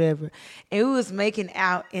lounge or whatever. And we was making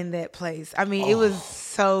out in that place. I mean, it was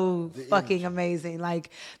so fucking amazing.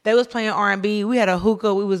 Like, they was playing R&B. We had a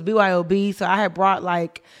hookah. We was BYOB. So I had brought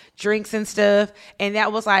like drinks and stuff. And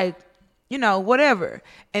that was like, you know, whatever.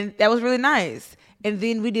 And that was really nice. And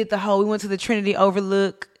then we went to the Trinity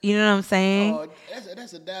Overlook. You know what I'm saying? Oh,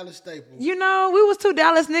 that's a Dallas staple. You know, we was two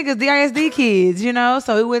Dallas niggas, DISD kids, you know?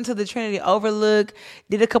 So we went to the Trinity Overlook,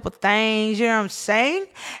 did a couple things, you know what I'm saying?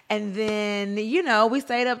 And then, you know, we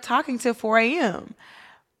stayed up talking till 4 a.m.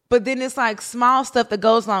 But then it's like small stuff that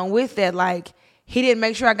goes along with that. Like, he didn't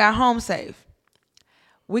make sure I got home safe.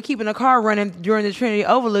 We keeping the car running during the Trinity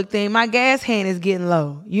Overlook thing. My gas hand is getting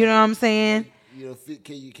low. You know what I'm saying? You know,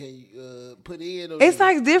 can you put in? It's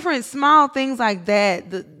like different small things like that.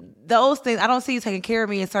 Those things, I don't see you taking care of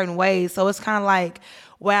me in certain ways. So it's kind of like,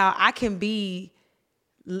 wow, I can be,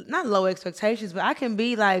 not low expectations, but I can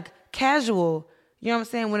be like casual. You know what I'm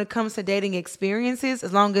saying? When it comes to dating experiences,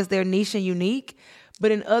 as long as they're niche and unique.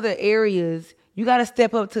 But in other areas, you got to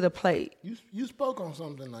step up to the plate. You spoke on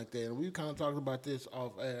something like that. And we kind of talked about this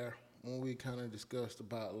off air when we kind of discussed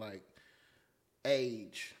about like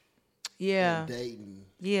age. Yeah. And dating.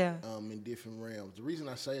 Yeah. In different realms. The reason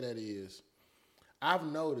I say that is I've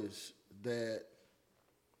noticed that,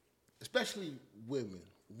 especially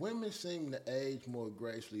women seem to age more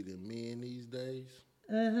gracefully than men these days.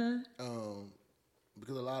 Mm-hmm.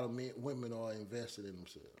 Because a lot of women are invested in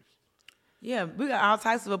themselves. Yeah, we got all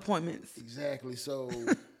types of appointments. Exactly. So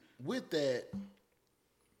with that,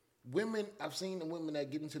 I've seen the women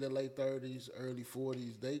that get into their late 30s, early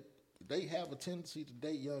 40s, they have a tendency to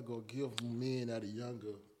date younger or give men that are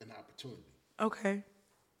younger an opportunity. Okay.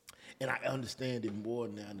 And I understand it more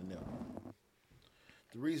now than ever.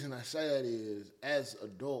 The reason I say that is, as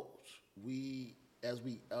adults, as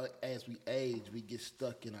we age, we get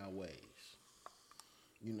stuck in our ways.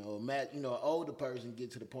 You know, an older person get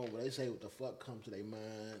to the point where they say what the fuck comes to their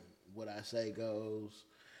mind. What I say goes.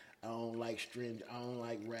 I don't like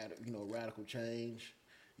radical change.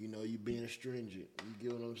 You being stringent. You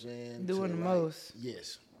get what I'm saying? Doing the most.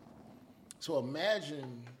 Yes. So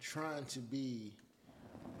imagine trying to be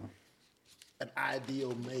an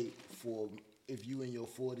ideal mate for if you in your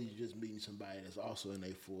 40s just meeting somebody that's also in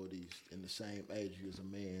their 40s in the same age as a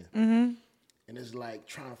man. Mm-hmm. And it's like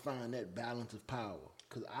trying to find that balance of power.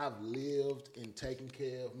 Because I've lived and taken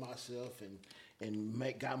care of myself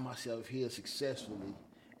and got myself here successfully.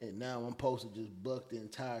 And now I'm supposed to just buck the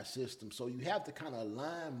entire system. So you have to kind of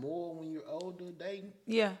align more when you're older dating.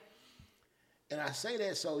 Yeah. And I say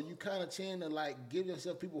that so you kind of tend to like give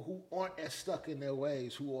yourself people who aren't as stuck in their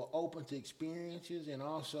ways, who are open to experiences, and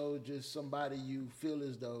also just somebody you feel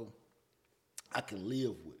as though I can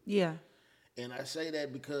live with. Yeah. And I say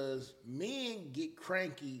that because men get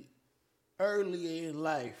cranky earlier in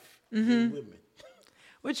life than women.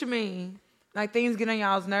 What you mean? Like things get on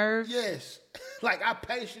y'all's nerves? Yes. Like our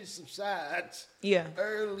patience subsides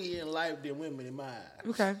early in life than women in my eyes.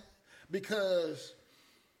 Okay. Because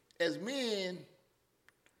as men,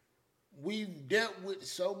 we've dealt with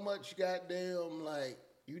so much goddamn, like,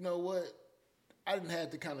 you know what? I didn't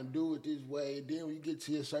have to kind of do it this way. Then when you get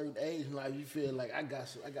to a certain age in life, you feel like I got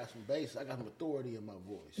some bass, I got some authority in my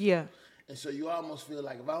voice. Yeah. And so you almost feel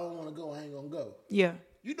like if I don't want to go, I ain't gonna go. Yeah.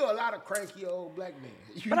 You know a lot of cranky old black men.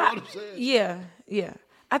 You know what I'm saying? Yeah, yeah.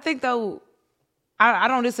 I think though, I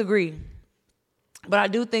don't disagree, but I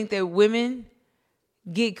do think that women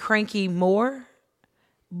get cranky more,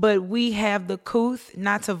 but we have the couth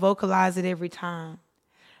not to vocalize it every time.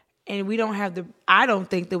 And I don't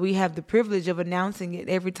think that we have the privilege of announcing it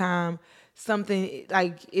every time something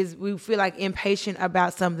we feel like impatient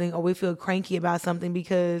about something or we feel cranky about something,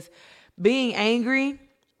 because being angry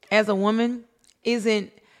as a woman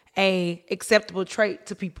isn't a acceptable trait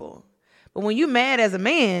to people. But when you mad as a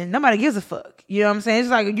man, nobody gives a fuck. You know what I'm saying? It's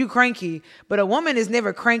like you cranky, but a woman is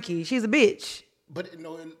never cranky. She's a bitch. But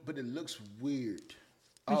it looks weird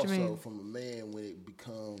also from a man when it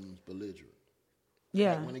becomes belligerent.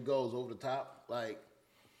 Yeah. Like when it goes over the top, like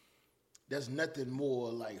there's nothing more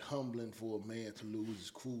like humbling for a man to lose his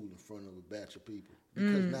cool in front of a batch of people,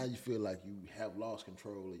 because now you feel like you have lost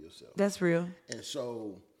control of yourself. That's real. And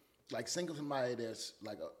so, like, think of somebody that's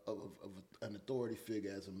like an authority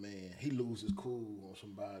figure as a man. He loses cool on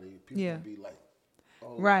somebody. People will be like,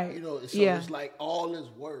 oh, right. You know, so it's like all this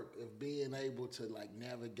work of being able to like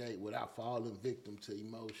navigate without falling victim to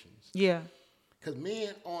emotions. Yeah. Because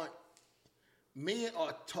men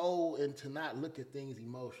are told and to not look at things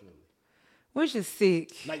emotionally. Which is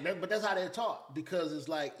sick. Like that, but that's how they're taught, because it's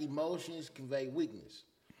like emotions convey weakness.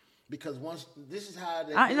 Because once this is how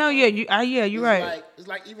they. I know, you're right. It's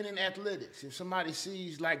like even in athletics, if somebody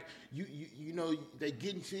sees like you know they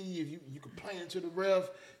get into you, if you complain to the ref,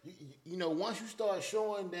 you know once you start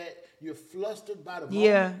showing that you're flustered by the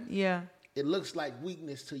moment, it looks like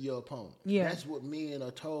weakness to your opponent. Yeah, that's what men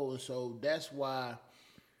are told, and so that's why.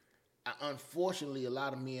 Unfortunately, a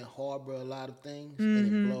lot of men harbor a lot of things, and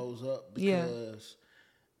it blows up because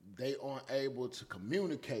they aren't able to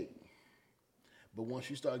communicate. But once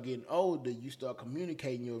you start getting older, you start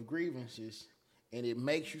communicating your grievances, and it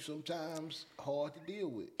makes you sometimes hard to deal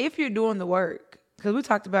with. If you're doing the work, because we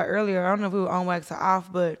talked about earlier, I don't know if we were on wax or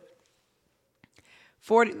off, but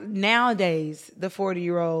nowadays, the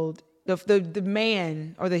 40-year-old, the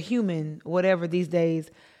man or the human, whatever these days,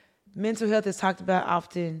 mental health is talked about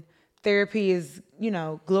often. Therapy is,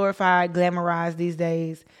 glorified, glamorized these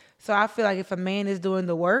days. So I feel like if a man is doing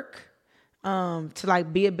the work to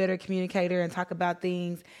like be a better communicator and talk about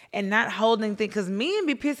things and not holding things, because men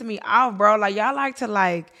be pissing me off, bro. Like y'all like to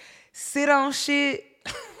like sit on shit.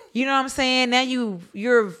 You know what I'm saying? Now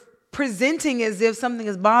you're presenting as if something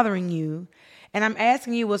is bothering you. And I'm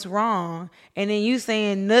asking you what's wrong, and then you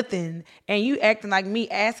saying nothing, and you acting like me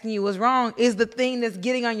asking you what's wrong is the thing that's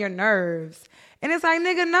getting on your nerves. And it's like,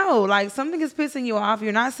 nigga, no. Like, something is pissing you off.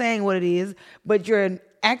 You're not saying what it is, but you're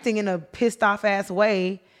acting in a pissed off ass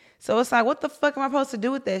way. So it's like, what the fuck am I supposed to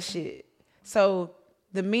do with that shit? So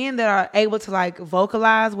the men that are able to, like,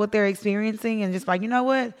 vocalize what they're experiencing and just like, you know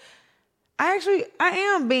what? I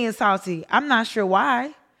am being salty. I'm not sure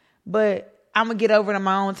why, but I'm going to get over it on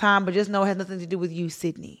my own time, but just know it has nothing to do with you,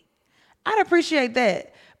 Sydney. I'd appreciate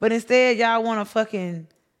that. But instead, y'all want to fucking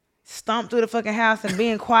stomp through the fucking house and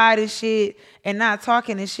being quiet and shit and not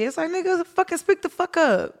talking and shit. It's like, nigga, fucking speak the fuck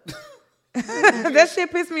up. That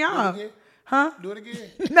shit pissed me off. Huh? Do it again.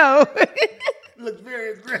 No. Looks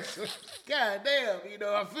very aggressive. God damn,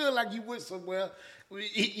 I feel like you went somewhere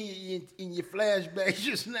in your flashbacks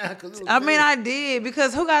just now. I did,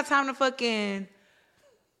 because who got time to fucking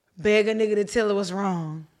beg a nigga to tell her what's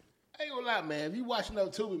wrong? I ain't gonna lie, man. If you watch no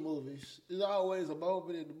Tubi movies, there's always a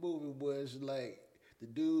moment in the movie where it's like, the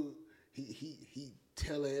dude, he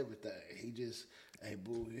tell her everything. He just, hey,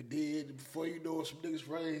 boo, you did. Before you know it, some niggas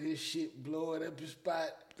running this shit, blowing up your spot.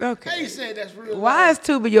 Okay. I ain't saying that's real. Why is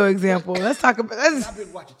Tubi your example? Let's talk about that. I've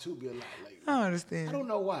been watching Tubi a lot lately. I don't understand. I don't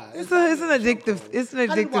know why. It's an addictive. It's an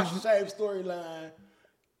addictive. I just watch the same storyline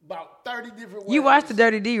about 30 different ways. You watched the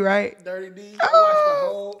Dirty D, right? Dirty D. I watched the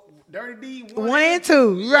whole Dirty D 1 and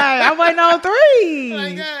 2. Right. I'm waiting on 3.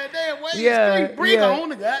 Like, goddamn, wait, Yeah, 3. Bring yeah. on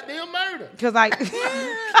the goddamn murder. Cause like,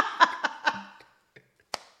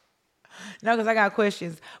 no, cause I got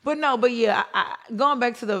questions. But yeah, going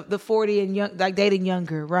back to the 40 and young, like dating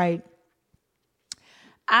younger, right?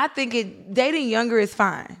 I think dating younger is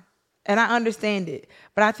fine, and I understand it.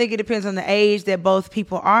 But I think it depends on the age that both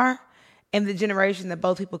people are, and the generation that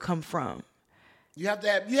both people come from. You have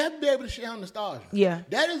to be able to share nostalgia. Yeah,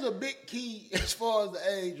 that is a big key as far as the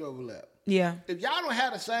age overlap. Yeah, if y'all don't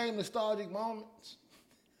have the same nostalgic moments,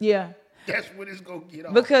 yeah, that's when it's gonna get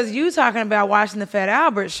off. Because you talking about watching the Fat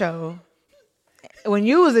Albert show when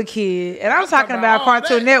you was a kid, and I'm talking about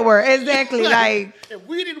Cartoon Network. Exactly, like if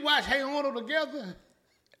we didn't watch Hey Arnold together,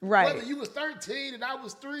 right? Whether you was 13 and I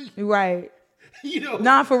was 3, right? You know,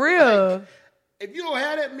 nah, for real. Like, if you don't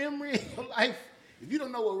have that memory in your life, if you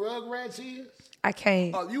don't know what Rugrats is, I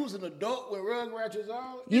can't. Or you was an adult when Rugrats was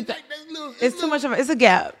on, it's too much of it's a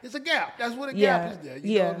gap. It's a gap. That's what a gap is there.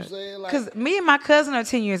 You know what I'm saying? Because me and my cousin are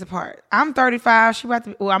 10 years apart. I'm 35.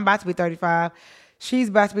 I'm about to be 35. She's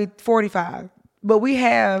about to be 45. But we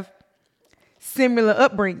have similar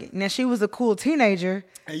upbringing. Now, she was a cool teenager.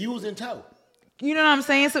 And you was in tow. You know what I'm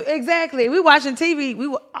saying? So, exactly. We watching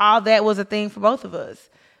TV. All that was a thing for both of us.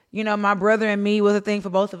 You know, my brother and me was a thing for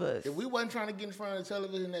both of us. If we wasn't trying to get in front of the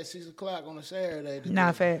television at 6 o'clock on a Saturday.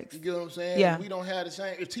 Nah, facts. You get what I'm saying? Yeah. We don't have the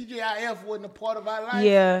same. If TGIF wasn't a part of our life,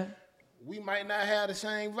 yeah, we might not have the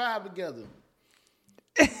same vibe together.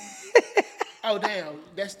 Oh, damn.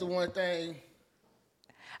 That's the one thing.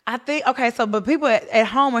 I think, okay, so, but people at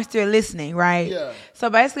home are still listening, right? Yeah. So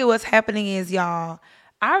basically what's happening is, y'all,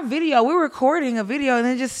 we're recording a video and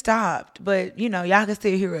it just stopped. But, you know, y'all can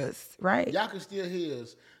still hear us, right? Y'all can still hear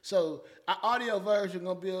us. So our audio version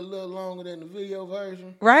going to be a little longer than the video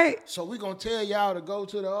version. Right. So we're going to tell y'all to go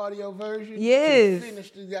to the audio version. Yes. To finish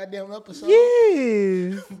the goddamn episode.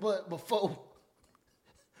 Yes. But before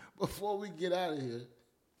we get out of here,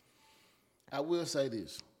 I will say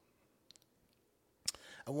this.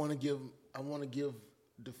 I want to give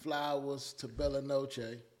the flowers to Bella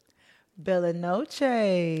Noche. Bella Noche.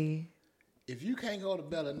 If you can't go to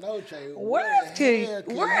Bella Noche, where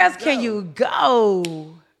else can you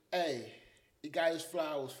go? Hey, he got his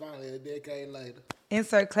flowers finally a decade later.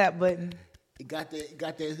 Insert clap button. He got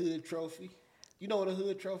that hood trophy. You know what a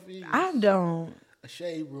hood trophy is? I don't. A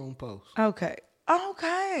shade room post. Okay. I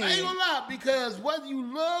ain't gonna lie, because whether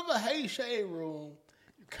you love or hate shade room,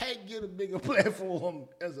 you can't get a bigger platform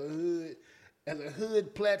as a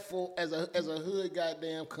hood platform, as a hood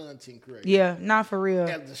goddamn content creator. Yeah, not for real.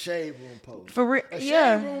 As the shade room post. For real, a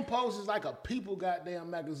yeah. shade room post is like a People goddamn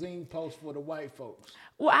magazine post for the white folks.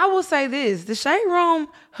 Well, I will say this: the shade room,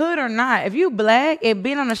 hood or not, if you black and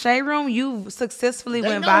been on the shade room, you successfully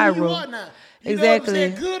went viral. Who you are now. You exactly. know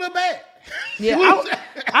what I'm saying? Good or bad. Yeah,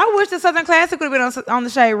 I wish the Southern Classic would have been on the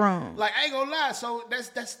shade room. Like, I ain't gonna lie. So that's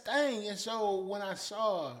the thing. And so when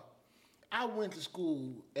I went to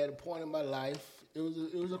school at a point in my life. It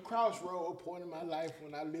was a crossroad point in my life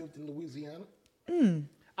when I lived in Louisiana.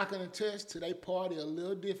 I can attest to they party a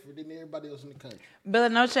little different than everybody else in the country. Bella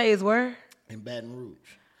Noche is where? In Baton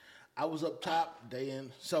Rouge. I was up top.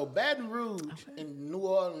 So Baton Rouge and New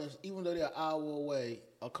Orleans, even though they're an hour away,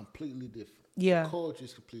 are completely different. Yeah. The culture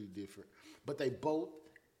is completely different. But they both,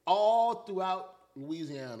 all throughout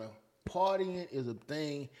Louisiana, partying is a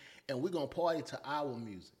thing, and we're going to party to our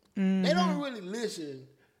music. Mm-hmm. They don't really listen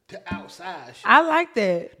to outside shit. I like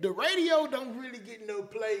that. The radio don't really get no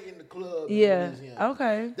play in the club. Yeah. In Louisiana.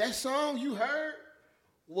 Okay. That song you heard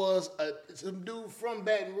was some dude from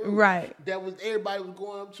Baton Rouge. Right. That was everybody was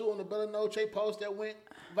going up to on the Bella Noche post that went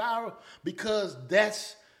viral because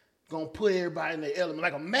that's gonna put everybody in their element.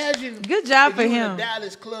 Like, imagine good job for him. In a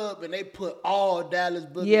Dallas club and they put all Dallas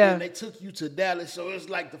boogie and they took you to Dallas, so it's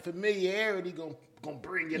like the familiarity gonna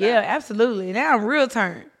bring it out. Yeah, absolutely. Now I'm real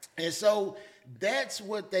turn. And so that's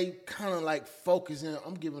what they kind of like focus in.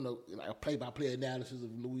 I'm giving a play-by-play analysis of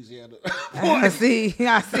Louisiana. I see.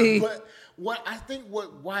 But why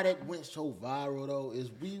that went so viral though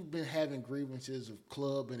is we've been having grievances of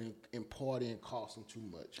clubbing and partying costing too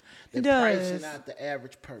much. They're pricing out the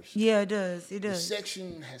average person. Yeah, it does. The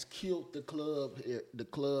section has killed the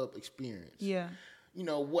club experience. Yeah. You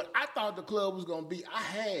know what I thought the club was gonna be.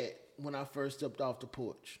 when I first stepped off the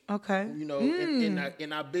porch. Okay. You know,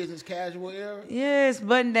 in our business casual era. Yes,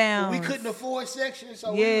 button down. We couldn't afford sections,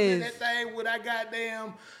 so we was in that thing with our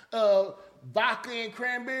goddamn vodka and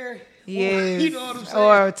cranberry. Yes. You know what I'm saying?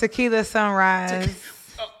 Or tequila sunrise.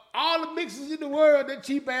 All the mixes in the world, that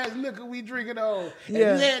cheap ass liquor we drinking on.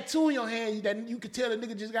 Yeah. And you had two in your hand, that you could tell the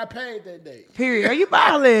nigga just got paid that day. Period. Are you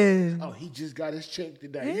balling? Oh, he just got his check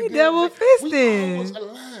today. He double fisted. We almost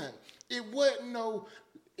aligned. It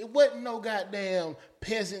wasn't no goddamn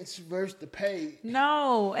peasants versus the paid.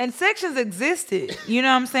 No, and sections existed. You know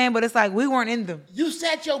what I'm saying? But it's like we weren't in them. You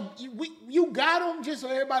you got them just so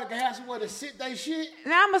everybody can have somewhere to sit their shit.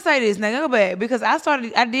 Now I'm gonna say this. Now go back because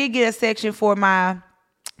I did get a section for my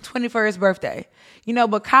 21st birthday. You know,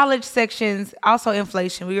 but college sections also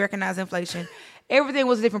inflation. We recognize inflation. Everything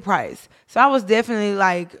was a different price. So I was definitely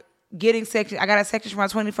like getting sections. I got a section for my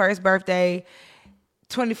 21st birthday.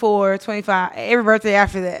 24, 25, every birthday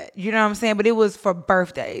after that. You know what I'm saying? But it was for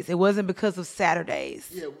birthdays. It wasn't because of Saturdays.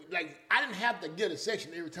 Yeah, like I didn't have to get a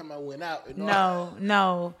section every time I went out. You know?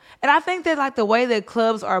 No. And I think that like the way that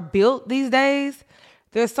clubs are built these days,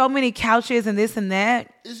 there's so many couches and this and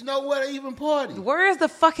that. There's nowhere to even party. Where is the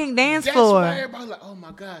fucking dance floor? That's why everybody's like, oh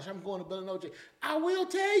my gosh, I'm going to Bella Noche. I will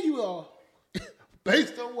tell you all,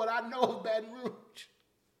 based on what I know of Baton Rouge.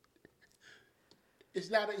 It's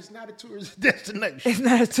not a tourist destination. It's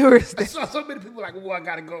not a tourist destination. I saw so many people like, oh, I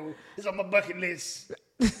gotta go. It's on my bucket list.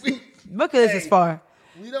 Bucket list is far.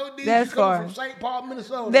 We don't need That's you far. coming from St. Paul,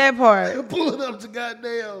 Minnesota. That part. Pull it up to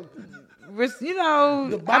goddamn. You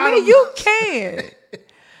know, I mean, you can.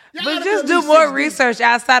 But just do more research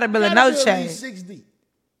outside of Bella Noche. At least 6 deep.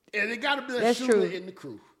 And it gotta be a shooter in the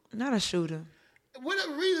crew. Not a shooter. Well,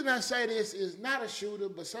 the reason I say this is not a shooter,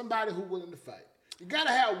 but somebody who's willing to fight. You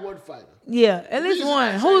gotta have one fighter. Yeah, at least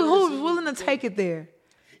one. Who's willing to take it there?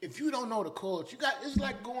 If you don't know the culture, it's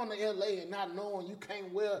like going to LA and not knowing you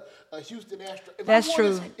can't wear a Houston Astro. That's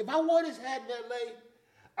true. If I wore this hat in LA,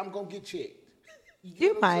 I'm gonna get checked.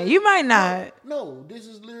 You might not. No, this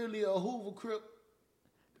is literally a Hoover Crip.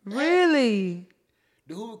 Really?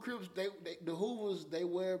 The Hoover Crips, the Hoovers, they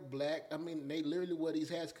wear black. I mean, they literally wear these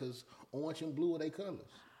hats because orange and blue are their colors.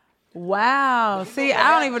 Wow. See,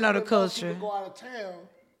 I don't even know the culture. People go out of town,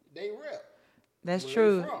 they rep. That's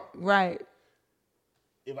true. Right.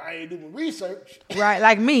 If I ain't doing research. Right,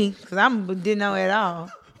 like me, because I didn't know at all.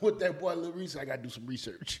 With that boy, a little research, I got to do some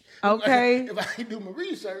research. Okay. If I ain't do my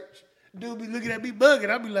research, dude be looking at me bugging.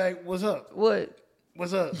 I'll be like, what's up? What?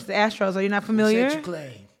 What's up? It's the Astros. Are you not familiar? Set your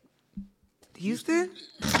claim. Houston?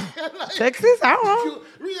 Texas? I don't know.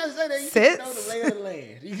 The reason I say that, you know the lay of the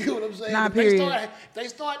land. You get what I'm saying? Nah, period. They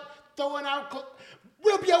start throwing out,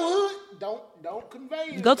 whip your hood. Don't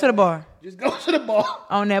convey it. Go to the bar. Just go to the bar.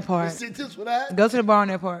 On that part. Sit this for that. Go to the bar on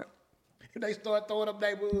that part. If they start throwing up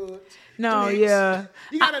neighborhoods. No, tweets, yeah.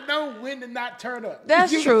 You got to know when to not turn up.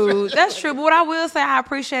 That's true. That's true. But what I will say I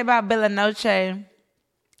appreciate about Bella Noche,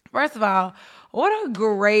 first of all, what a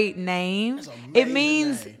great name. It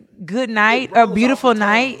means good night or beautiful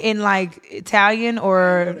night in like Italian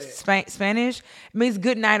or Spanish. It means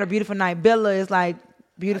good night or beautiful night. Bella is like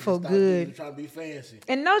beautiful, good. Trying to be fancy.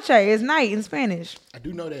 And Noche is night in Spanish. I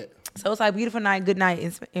do know that. So it's like beautiful night, good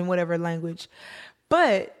night in whatever language.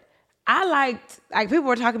 But I liked, like people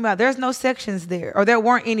were talking about, there's no sections there, or there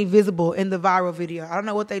weren't any visible in the viral video. I don't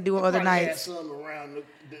know what they do on other nights.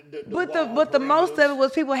 But the most of it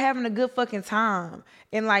was people having a good fucking time.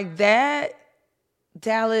 And like that,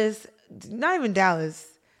 Dallas, not even Dallas,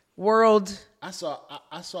 world. I saw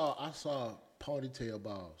ponytail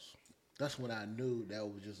balls. That's when I knew that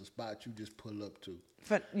was just a spot you just pull up to.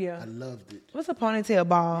 Yeah. I loved it. What's a ponytail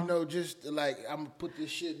ball? You know, just like I'm gonna put this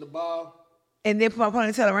shit in the ball. And then put my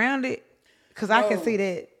ponytail around it? Because I can see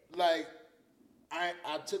that. Like,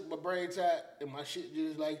 I took my braid tie and my shit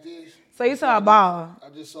just like this. So you saw a ball? I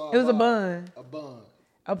just saw it was a bun. A bun.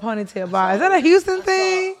 A ponytail ball. Is that a Houston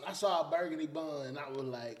thing? I saw a burgundy bun and I was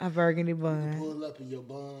like. A burgundy bun. You pull up in your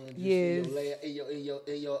bun. Yes.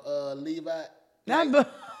 In your Levi. Like,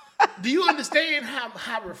 do you understand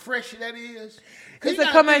how refreshing that is? It's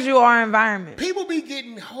a come as you are environment. People be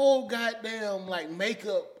getting whole goddamn like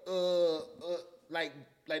makeup, like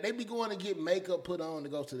they be going to get makeup put on to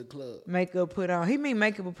go to the club. Makeup put on. He mean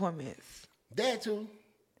makeup appointments. That too.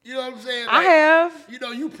 You know what I'm saying? Like, I have. You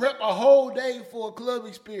know, you prep a whole day for a club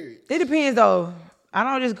experience. It depends though. I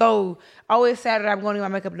don't just go, it's Saturday, I'm going to get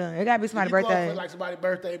my makeup done. It got to be somebody's birthday. You like somebody's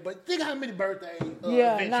birthday, but think how many birthday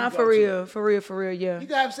events for real, yeah. You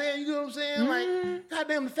got what I'm saying? You know what I'm saying? Mm-hmm. Like,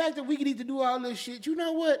 goddamn, the fact that we need to do all this shit, you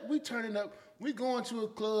know what? We turning up, we going to a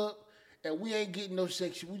club, and we ain't getting no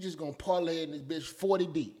section. We just going to parlay in this bitch 40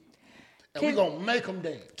 deep. And we're going to make them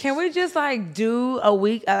dance. Can we just like do a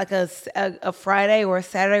week, like a Friday or a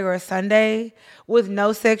Saturday or a Sunday with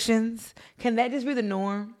no sections? Can that just be the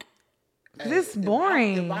norm? Because it's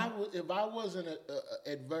boring. If I wasn't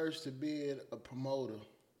adverse to being a promoter,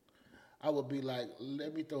 I would be like,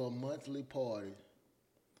 let me throw a monthly party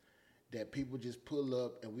that people just pull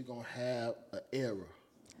up and we're going to have an era.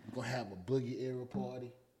 We're going to have a boogie era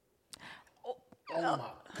party. Oh my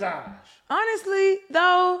gosh. Honestly,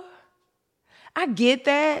 though, I get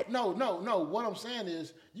that. No. What I'm saying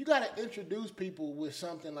is you got to introduce people with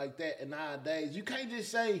something like that. And nowadays, you can't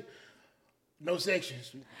just say no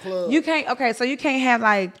sections, club. You can't, okay, so you can't have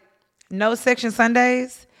like no section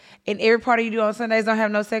Sundays and every party you do on Sundays don't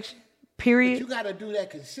have no section, period. But you got to do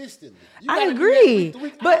that consistently. I agree.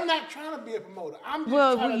 But I'm not trying to be a promoter. I'm just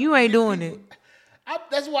well, you ain't doing people. it.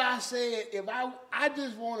 That's why I said if I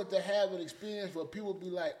just wanted to have an experience where people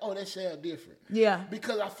be like, oh, that sounds different. Yeah.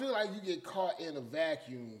 Because I feel like you get caught in a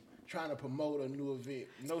vacuum trying to promote a new event.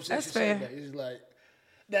 No section That's fair. Sunday. It's like,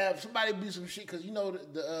 now if somebody be some shit, because you know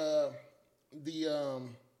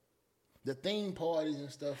the theme parties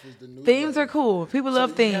and stuff is the new Themes way. are cool. People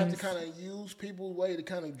love you themes. have to kind of use people's way to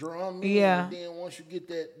kind of draw them in. Yeah. And then once you get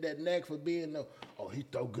that knack for being he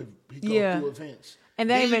throw Yeah. through events. And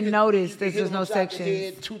they Then even you notice can there's no upside the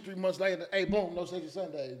sections. head 2-3 months later, hey, boom, no section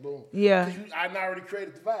Sundays, boom. Yeah. 'Cause I already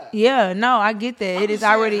created the vibe. Yeah, no, I get that. I'm It is just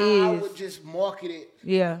saying already how I is. would just market it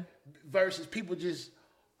Yeah. versus people just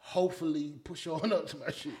hopefully push on up to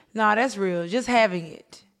my shit. No, that's real. Just having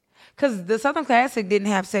it. Because the Southern Classic didn't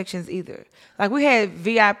have sections either. Like we had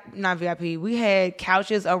we had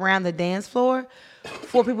couches around the dance floor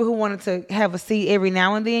for people who wanted to have a seat every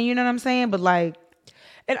now and then, you know what I'm saying? But like,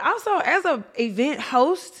 and also as a event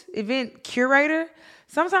host, event curator,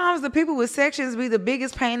 sometimes the people with sections be the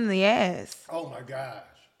biggest pain in the ass. Oh my gosh.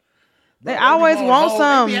 They always want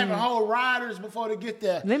some. They be having whole riders before they get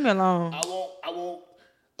there. Leave me alone. I want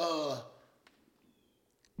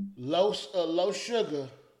low sugar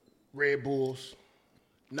Red Bulls.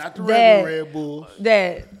 Not the regular Red Bulls.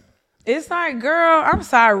 That it's like, girl, I'm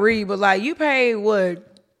sorry, but like you paid what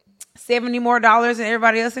 $70 more than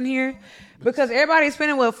everybody else in here? Because everybody's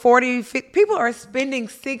spending what 40, 50, people are spending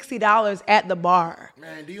 $60 at the bar.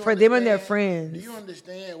 Man, do you for them and their friends. Do you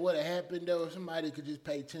understand what happened though if somebody could just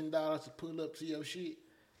pay $10 to pull up to your shit?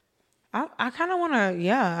 I kind of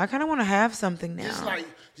want to have something now.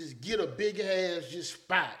 Just get a big ass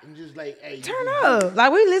spot and just like, hey. Turn up.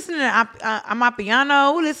 Like we listening to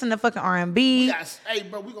Amapiano, we listen to fucking R&B. Hey,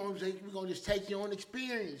 bro, we gonna just take your own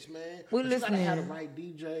experience, man. We listening. You gotta have the right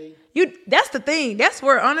DJ. That's the thing. That's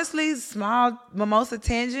where honestly, small mimosa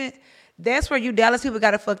tangent. That's where you Dallas people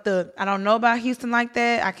got it fucked up. I don't know about Houston like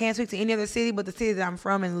that. I can't speak to any other city but the city that I'm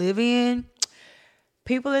from and live in.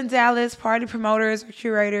 People in Dallas, party promoters, or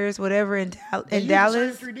curators, whatever in Dallas.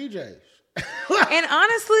 The same 3 DJs. And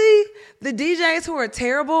honestly, the DJs who are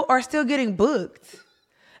terrible are still getting booked.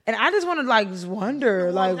 And I just want to just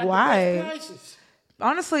wonder why.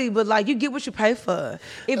 Honestly, but you get what you pay for.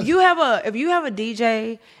 If you have a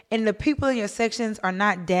DJ and the people in your sections are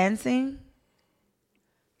not dancing,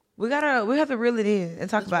 we have to reel it in and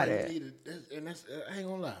talk about it. I ain't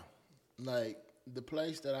gonna lie. The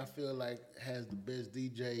place that I feel like has the best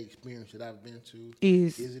DJ experience that I've been to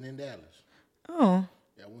isn't in Dallas. Oh.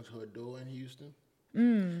 I went to a door in Houston.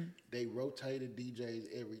 They rotated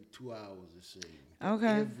DJs every 2 hours a scene.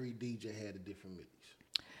 Okay. Every DJ had a different mix.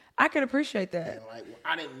 I can appreciate that. And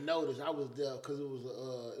I didn't notice. I was there because it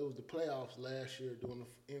was the playoffs last year during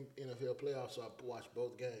the NFL playoffs, so I watched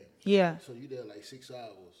both games. Yeah. So you there 6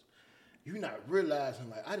 hours. You're not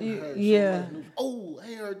realizing I didn't heard yeah. so much news. I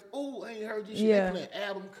ain't heard this shit. Yeah. They playing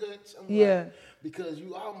album cuts. Because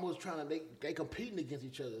you almost trying to they competing against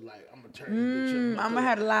each other. I'm gonna turn this bitch up. I'm gonna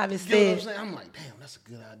have to live instead. You know what I'm saying? I'm like, damn, that's a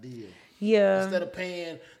good idea. Yeah. Instead of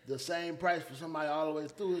paying the same price for somebody all the way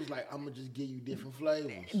through, it's I'm gonna just give you different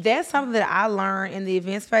flavors. That's something that I learned in the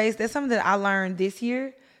event space. That's something that I learned this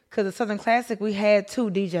year. Because the Southern Classic, we had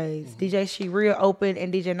 2 DJs. DJ She-Real opened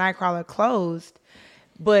and DJ Nightcrawler closed.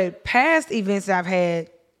 But past events that I've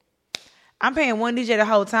had, I'm paying one DJ the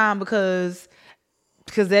whole time because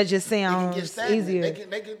that just sounds easier.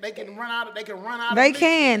 They can run out. They can run out. They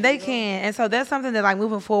can. And so that's something that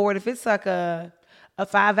moving forward, if it's a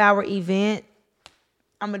 5-hour event,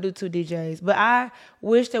 I'm gonna do 2 DJs. But I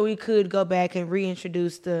wish that we could go back and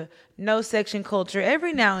reintroduce the no section culture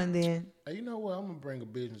every now and then. Hey, you know what? I'm gonna bring a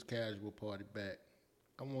business casual party back.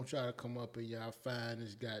 I want y'all to come up and y'all find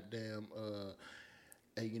this goddamn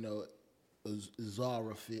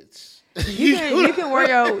Zara fits. You can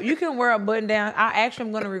wear a button down. I actually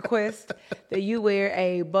am going to request that you wear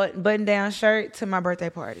a button down shirt to my birthday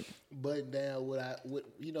party. button down.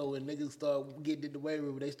 You know, when niggas start getting in the weight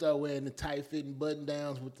room, they start wearing the tight fitting button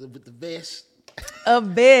downs with the vest. A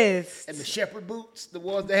vest. And the shepherd boots, the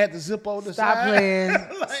ones that had the zip on the Stop side. playing.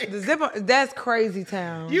 Like, The zipper, that's crazy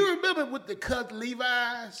town. you remember with the cut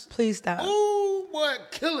Levi's? Please stop. Ooh, boy,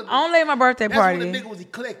 killing me. Only at my birthday party. That's when the nigga was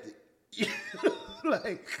eclectic.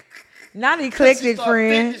 like, Not eclectic,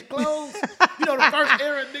 friend. His clothes. You know, the first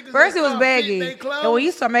era niggas. First it was baggy. And when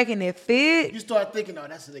you start making it fit, you start thinking, oh,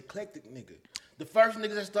 that's an eclectic nigga. The first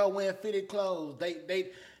niggas that start wearing fitted clothes,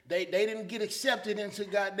 they didn't get accepted into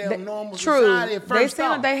goddamn normal society at first. They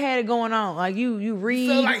seemed like they had it going on. Like you read.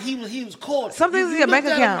 Felt like he was caught. Something's in your bank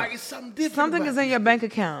account. Like it's something different. Something is in your bank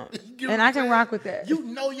account. And I can rock with that. You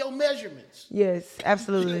know your measurements. Yes,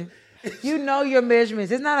 absolutely. You know your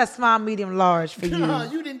measurements. It's not a small, medium, large for you. No,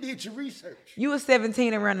 you didn't did your research. You was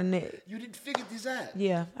 17 around the neck. You didn't figure this out.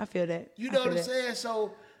 Yeah, I feel that. You know what I'm saying?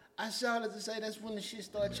 So I started to say that's when the shit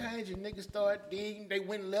started changing. Niggas started digging. They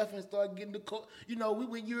went left and started getting the coat. You know, we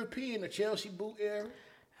went European, the Chelsea boot era.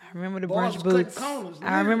 I remember the Boys brunch was cutting boots. corners,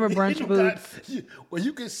 I remember brunch boots. Where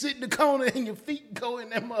you can sit in the corner and your feet go in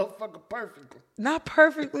that motherfucker perfectly. Not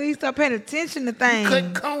perfectly. Stop paying attention to things.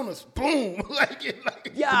 Cutting corners, boom.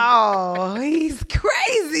 Y'all, he's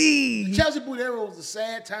crazy. Chelsea boot era was a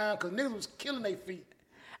sad time because niggas was killing their feet.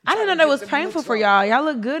 I didn't know that was painful for y'all. Y'all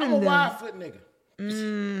look good in I'm a them. wide foot nigga.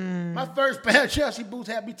 My first pair of Chelsea boots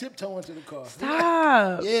had me tiptoeing to the car.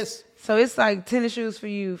 Stop. Yes. So it's like tennis shoes for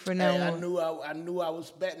you for now Hey, on. I knew I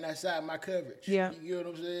was batting outside my coverage. Yeah. You know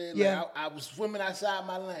what I'm saying? Yeah. Like I was swimming outside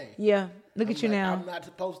my lane. Yeah. Look at you now. I'm not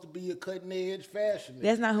supposed to be a cutting edge fashion.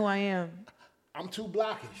 That's not who I am. I'm too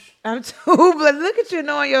blockish. I'm too, but look at you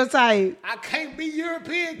knowing your type. I can't be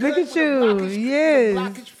European. Look at with a you. blockish, Yes. with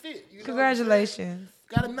a blockish fit. You know Congratulations.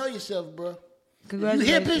 Gotta know yourself, bro.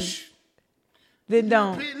 Congratulations. You hippish. Then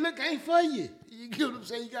don't. Look, ain't for you. You get what I'm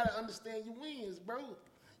saying? You gotta understand your wins, bro.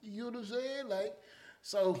 You get what I'm saying? Like,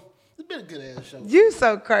 so it's been a good ass show. You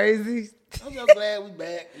so crazy. I'm so glad we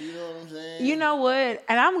back. You know what I'm saying? You know what?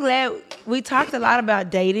 And I'm glad we talked a lot about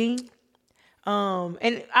dating.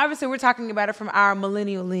 And obviously we're talking about it from our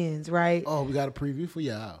millennial lens, right? Oh, we got a preview for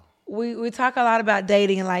y'all. We talk a lot about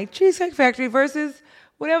dating and like Cheesecake Factory versus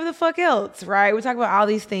whatever the fuck else, right? We talk about all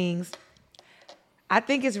these things. I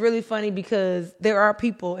think it's really funny because there are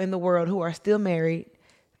people in the world who are still married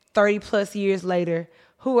 30 plus years later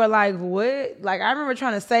who are like, what? Like, I remember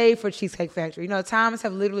trying to save for Cheesecake Factory. You know, times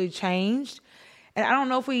have literally changed. And I don't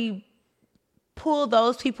know if we pull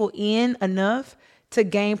those people in enough to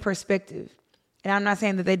gain perspective. And I'm not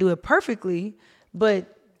saying that they do it perfectly,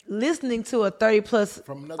 but listening to a 30 plus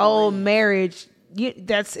old marriage, I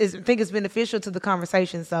think it's beneficial to the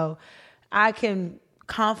conversation. So I can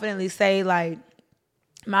confidently say, like,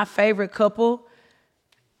 my favorite couple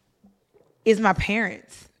is my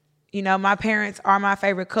parents. You know, my parents are my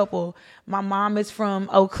favorite couple. My mom is from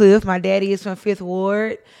Oak Cliff. My daddy is from Fifth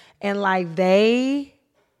Ward. And like the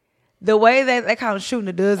way they call it shooting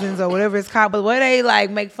the dozens or whatever it's called, but the way they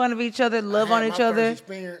like make fun of each other, love on each other. First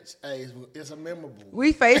experience, hey, it's a memorable.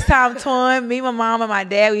 We FaceTime Twan, me, my mom, and my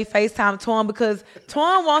dad. We FaceTime Twan because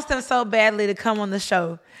Twan wants them so badly to come on the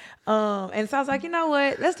show. And so I was like, you know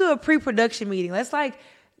what? Let's do a pre-production meeting. Let's like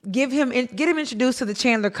get him introduced to the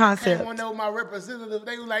Chandler concept. I want to know my representative.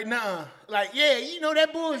 They were like, nah. Like, yeah, you know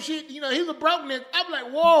that bullshit. You know, he was a broke nigga. I'm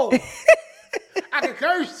like, whoa. I can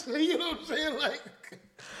curse. You know what I'm saying? Like,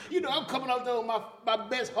 you know, I'm coming out there with my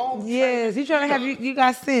best home. Yes, he trying to have you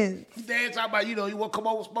got sense. Dad talking about, you know, you want to come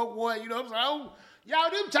over, smoke one. You know what I'm saying? Oh, y'all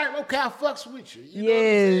them type, okay, I fucks with you. You know what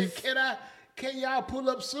I'm saying? Can y'all pull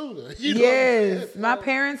up sooner? You know yes, my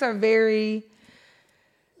parents are very.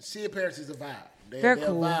 See, parents is a vibe. They're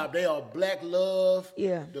cool. Vibe. They are black love.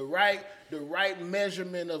 Yeah. The right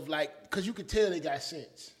measurement of like, cause you can tell they got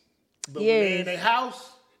sense. But yes. when they in their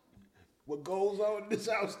house, what goes on in this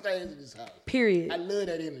house stays in this house. Period. I love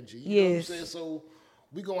that energy. You yes. know what I'm saying? So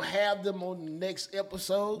we're going to have them on the next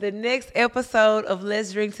episode. The next episode of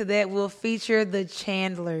Let's Drink to That will feature the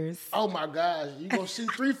Chandlers. Oh, my gosh. You're going to see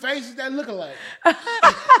three faces that look alike.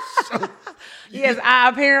 Yes,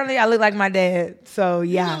 I look like my dad. So,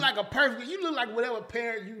 yeah. You look like whatever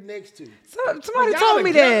parent you next to. Somebody told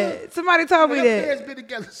me that. Somebody told me that. Parents been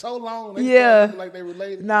together so long. They look like they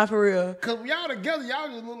related. Nah, for real. Because when y'all together, y'all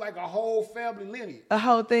just look like a whole family lineage. A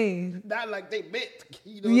whole thing. Not like they met.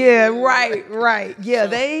 You know yeah, right. Yeah, so,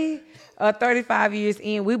 they are 35 years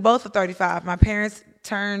in. We both are 35. My parents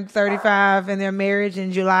turned 35 in their marriage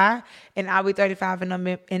in July, and I'll be 35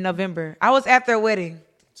 in November. I was at their wedding.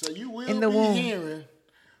 So you will in the be womb. hearing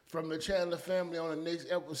From the Chandler family on the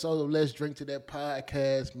next episode of Let's Drink to That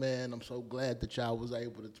podcast, man. I'm so glad that y'all was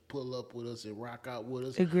able to pull up with us and rock out with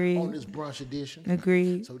us Agreed. on this brunch edition.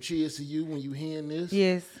 Agreed. So cheers to you when you hearing this.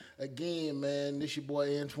 Yes. Again, man, this your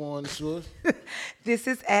boy Antoine Source. This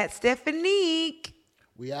is at Stephanique.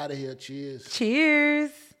 We out of here. Cheers.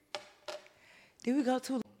 Cheers. Did we go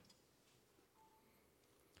too long?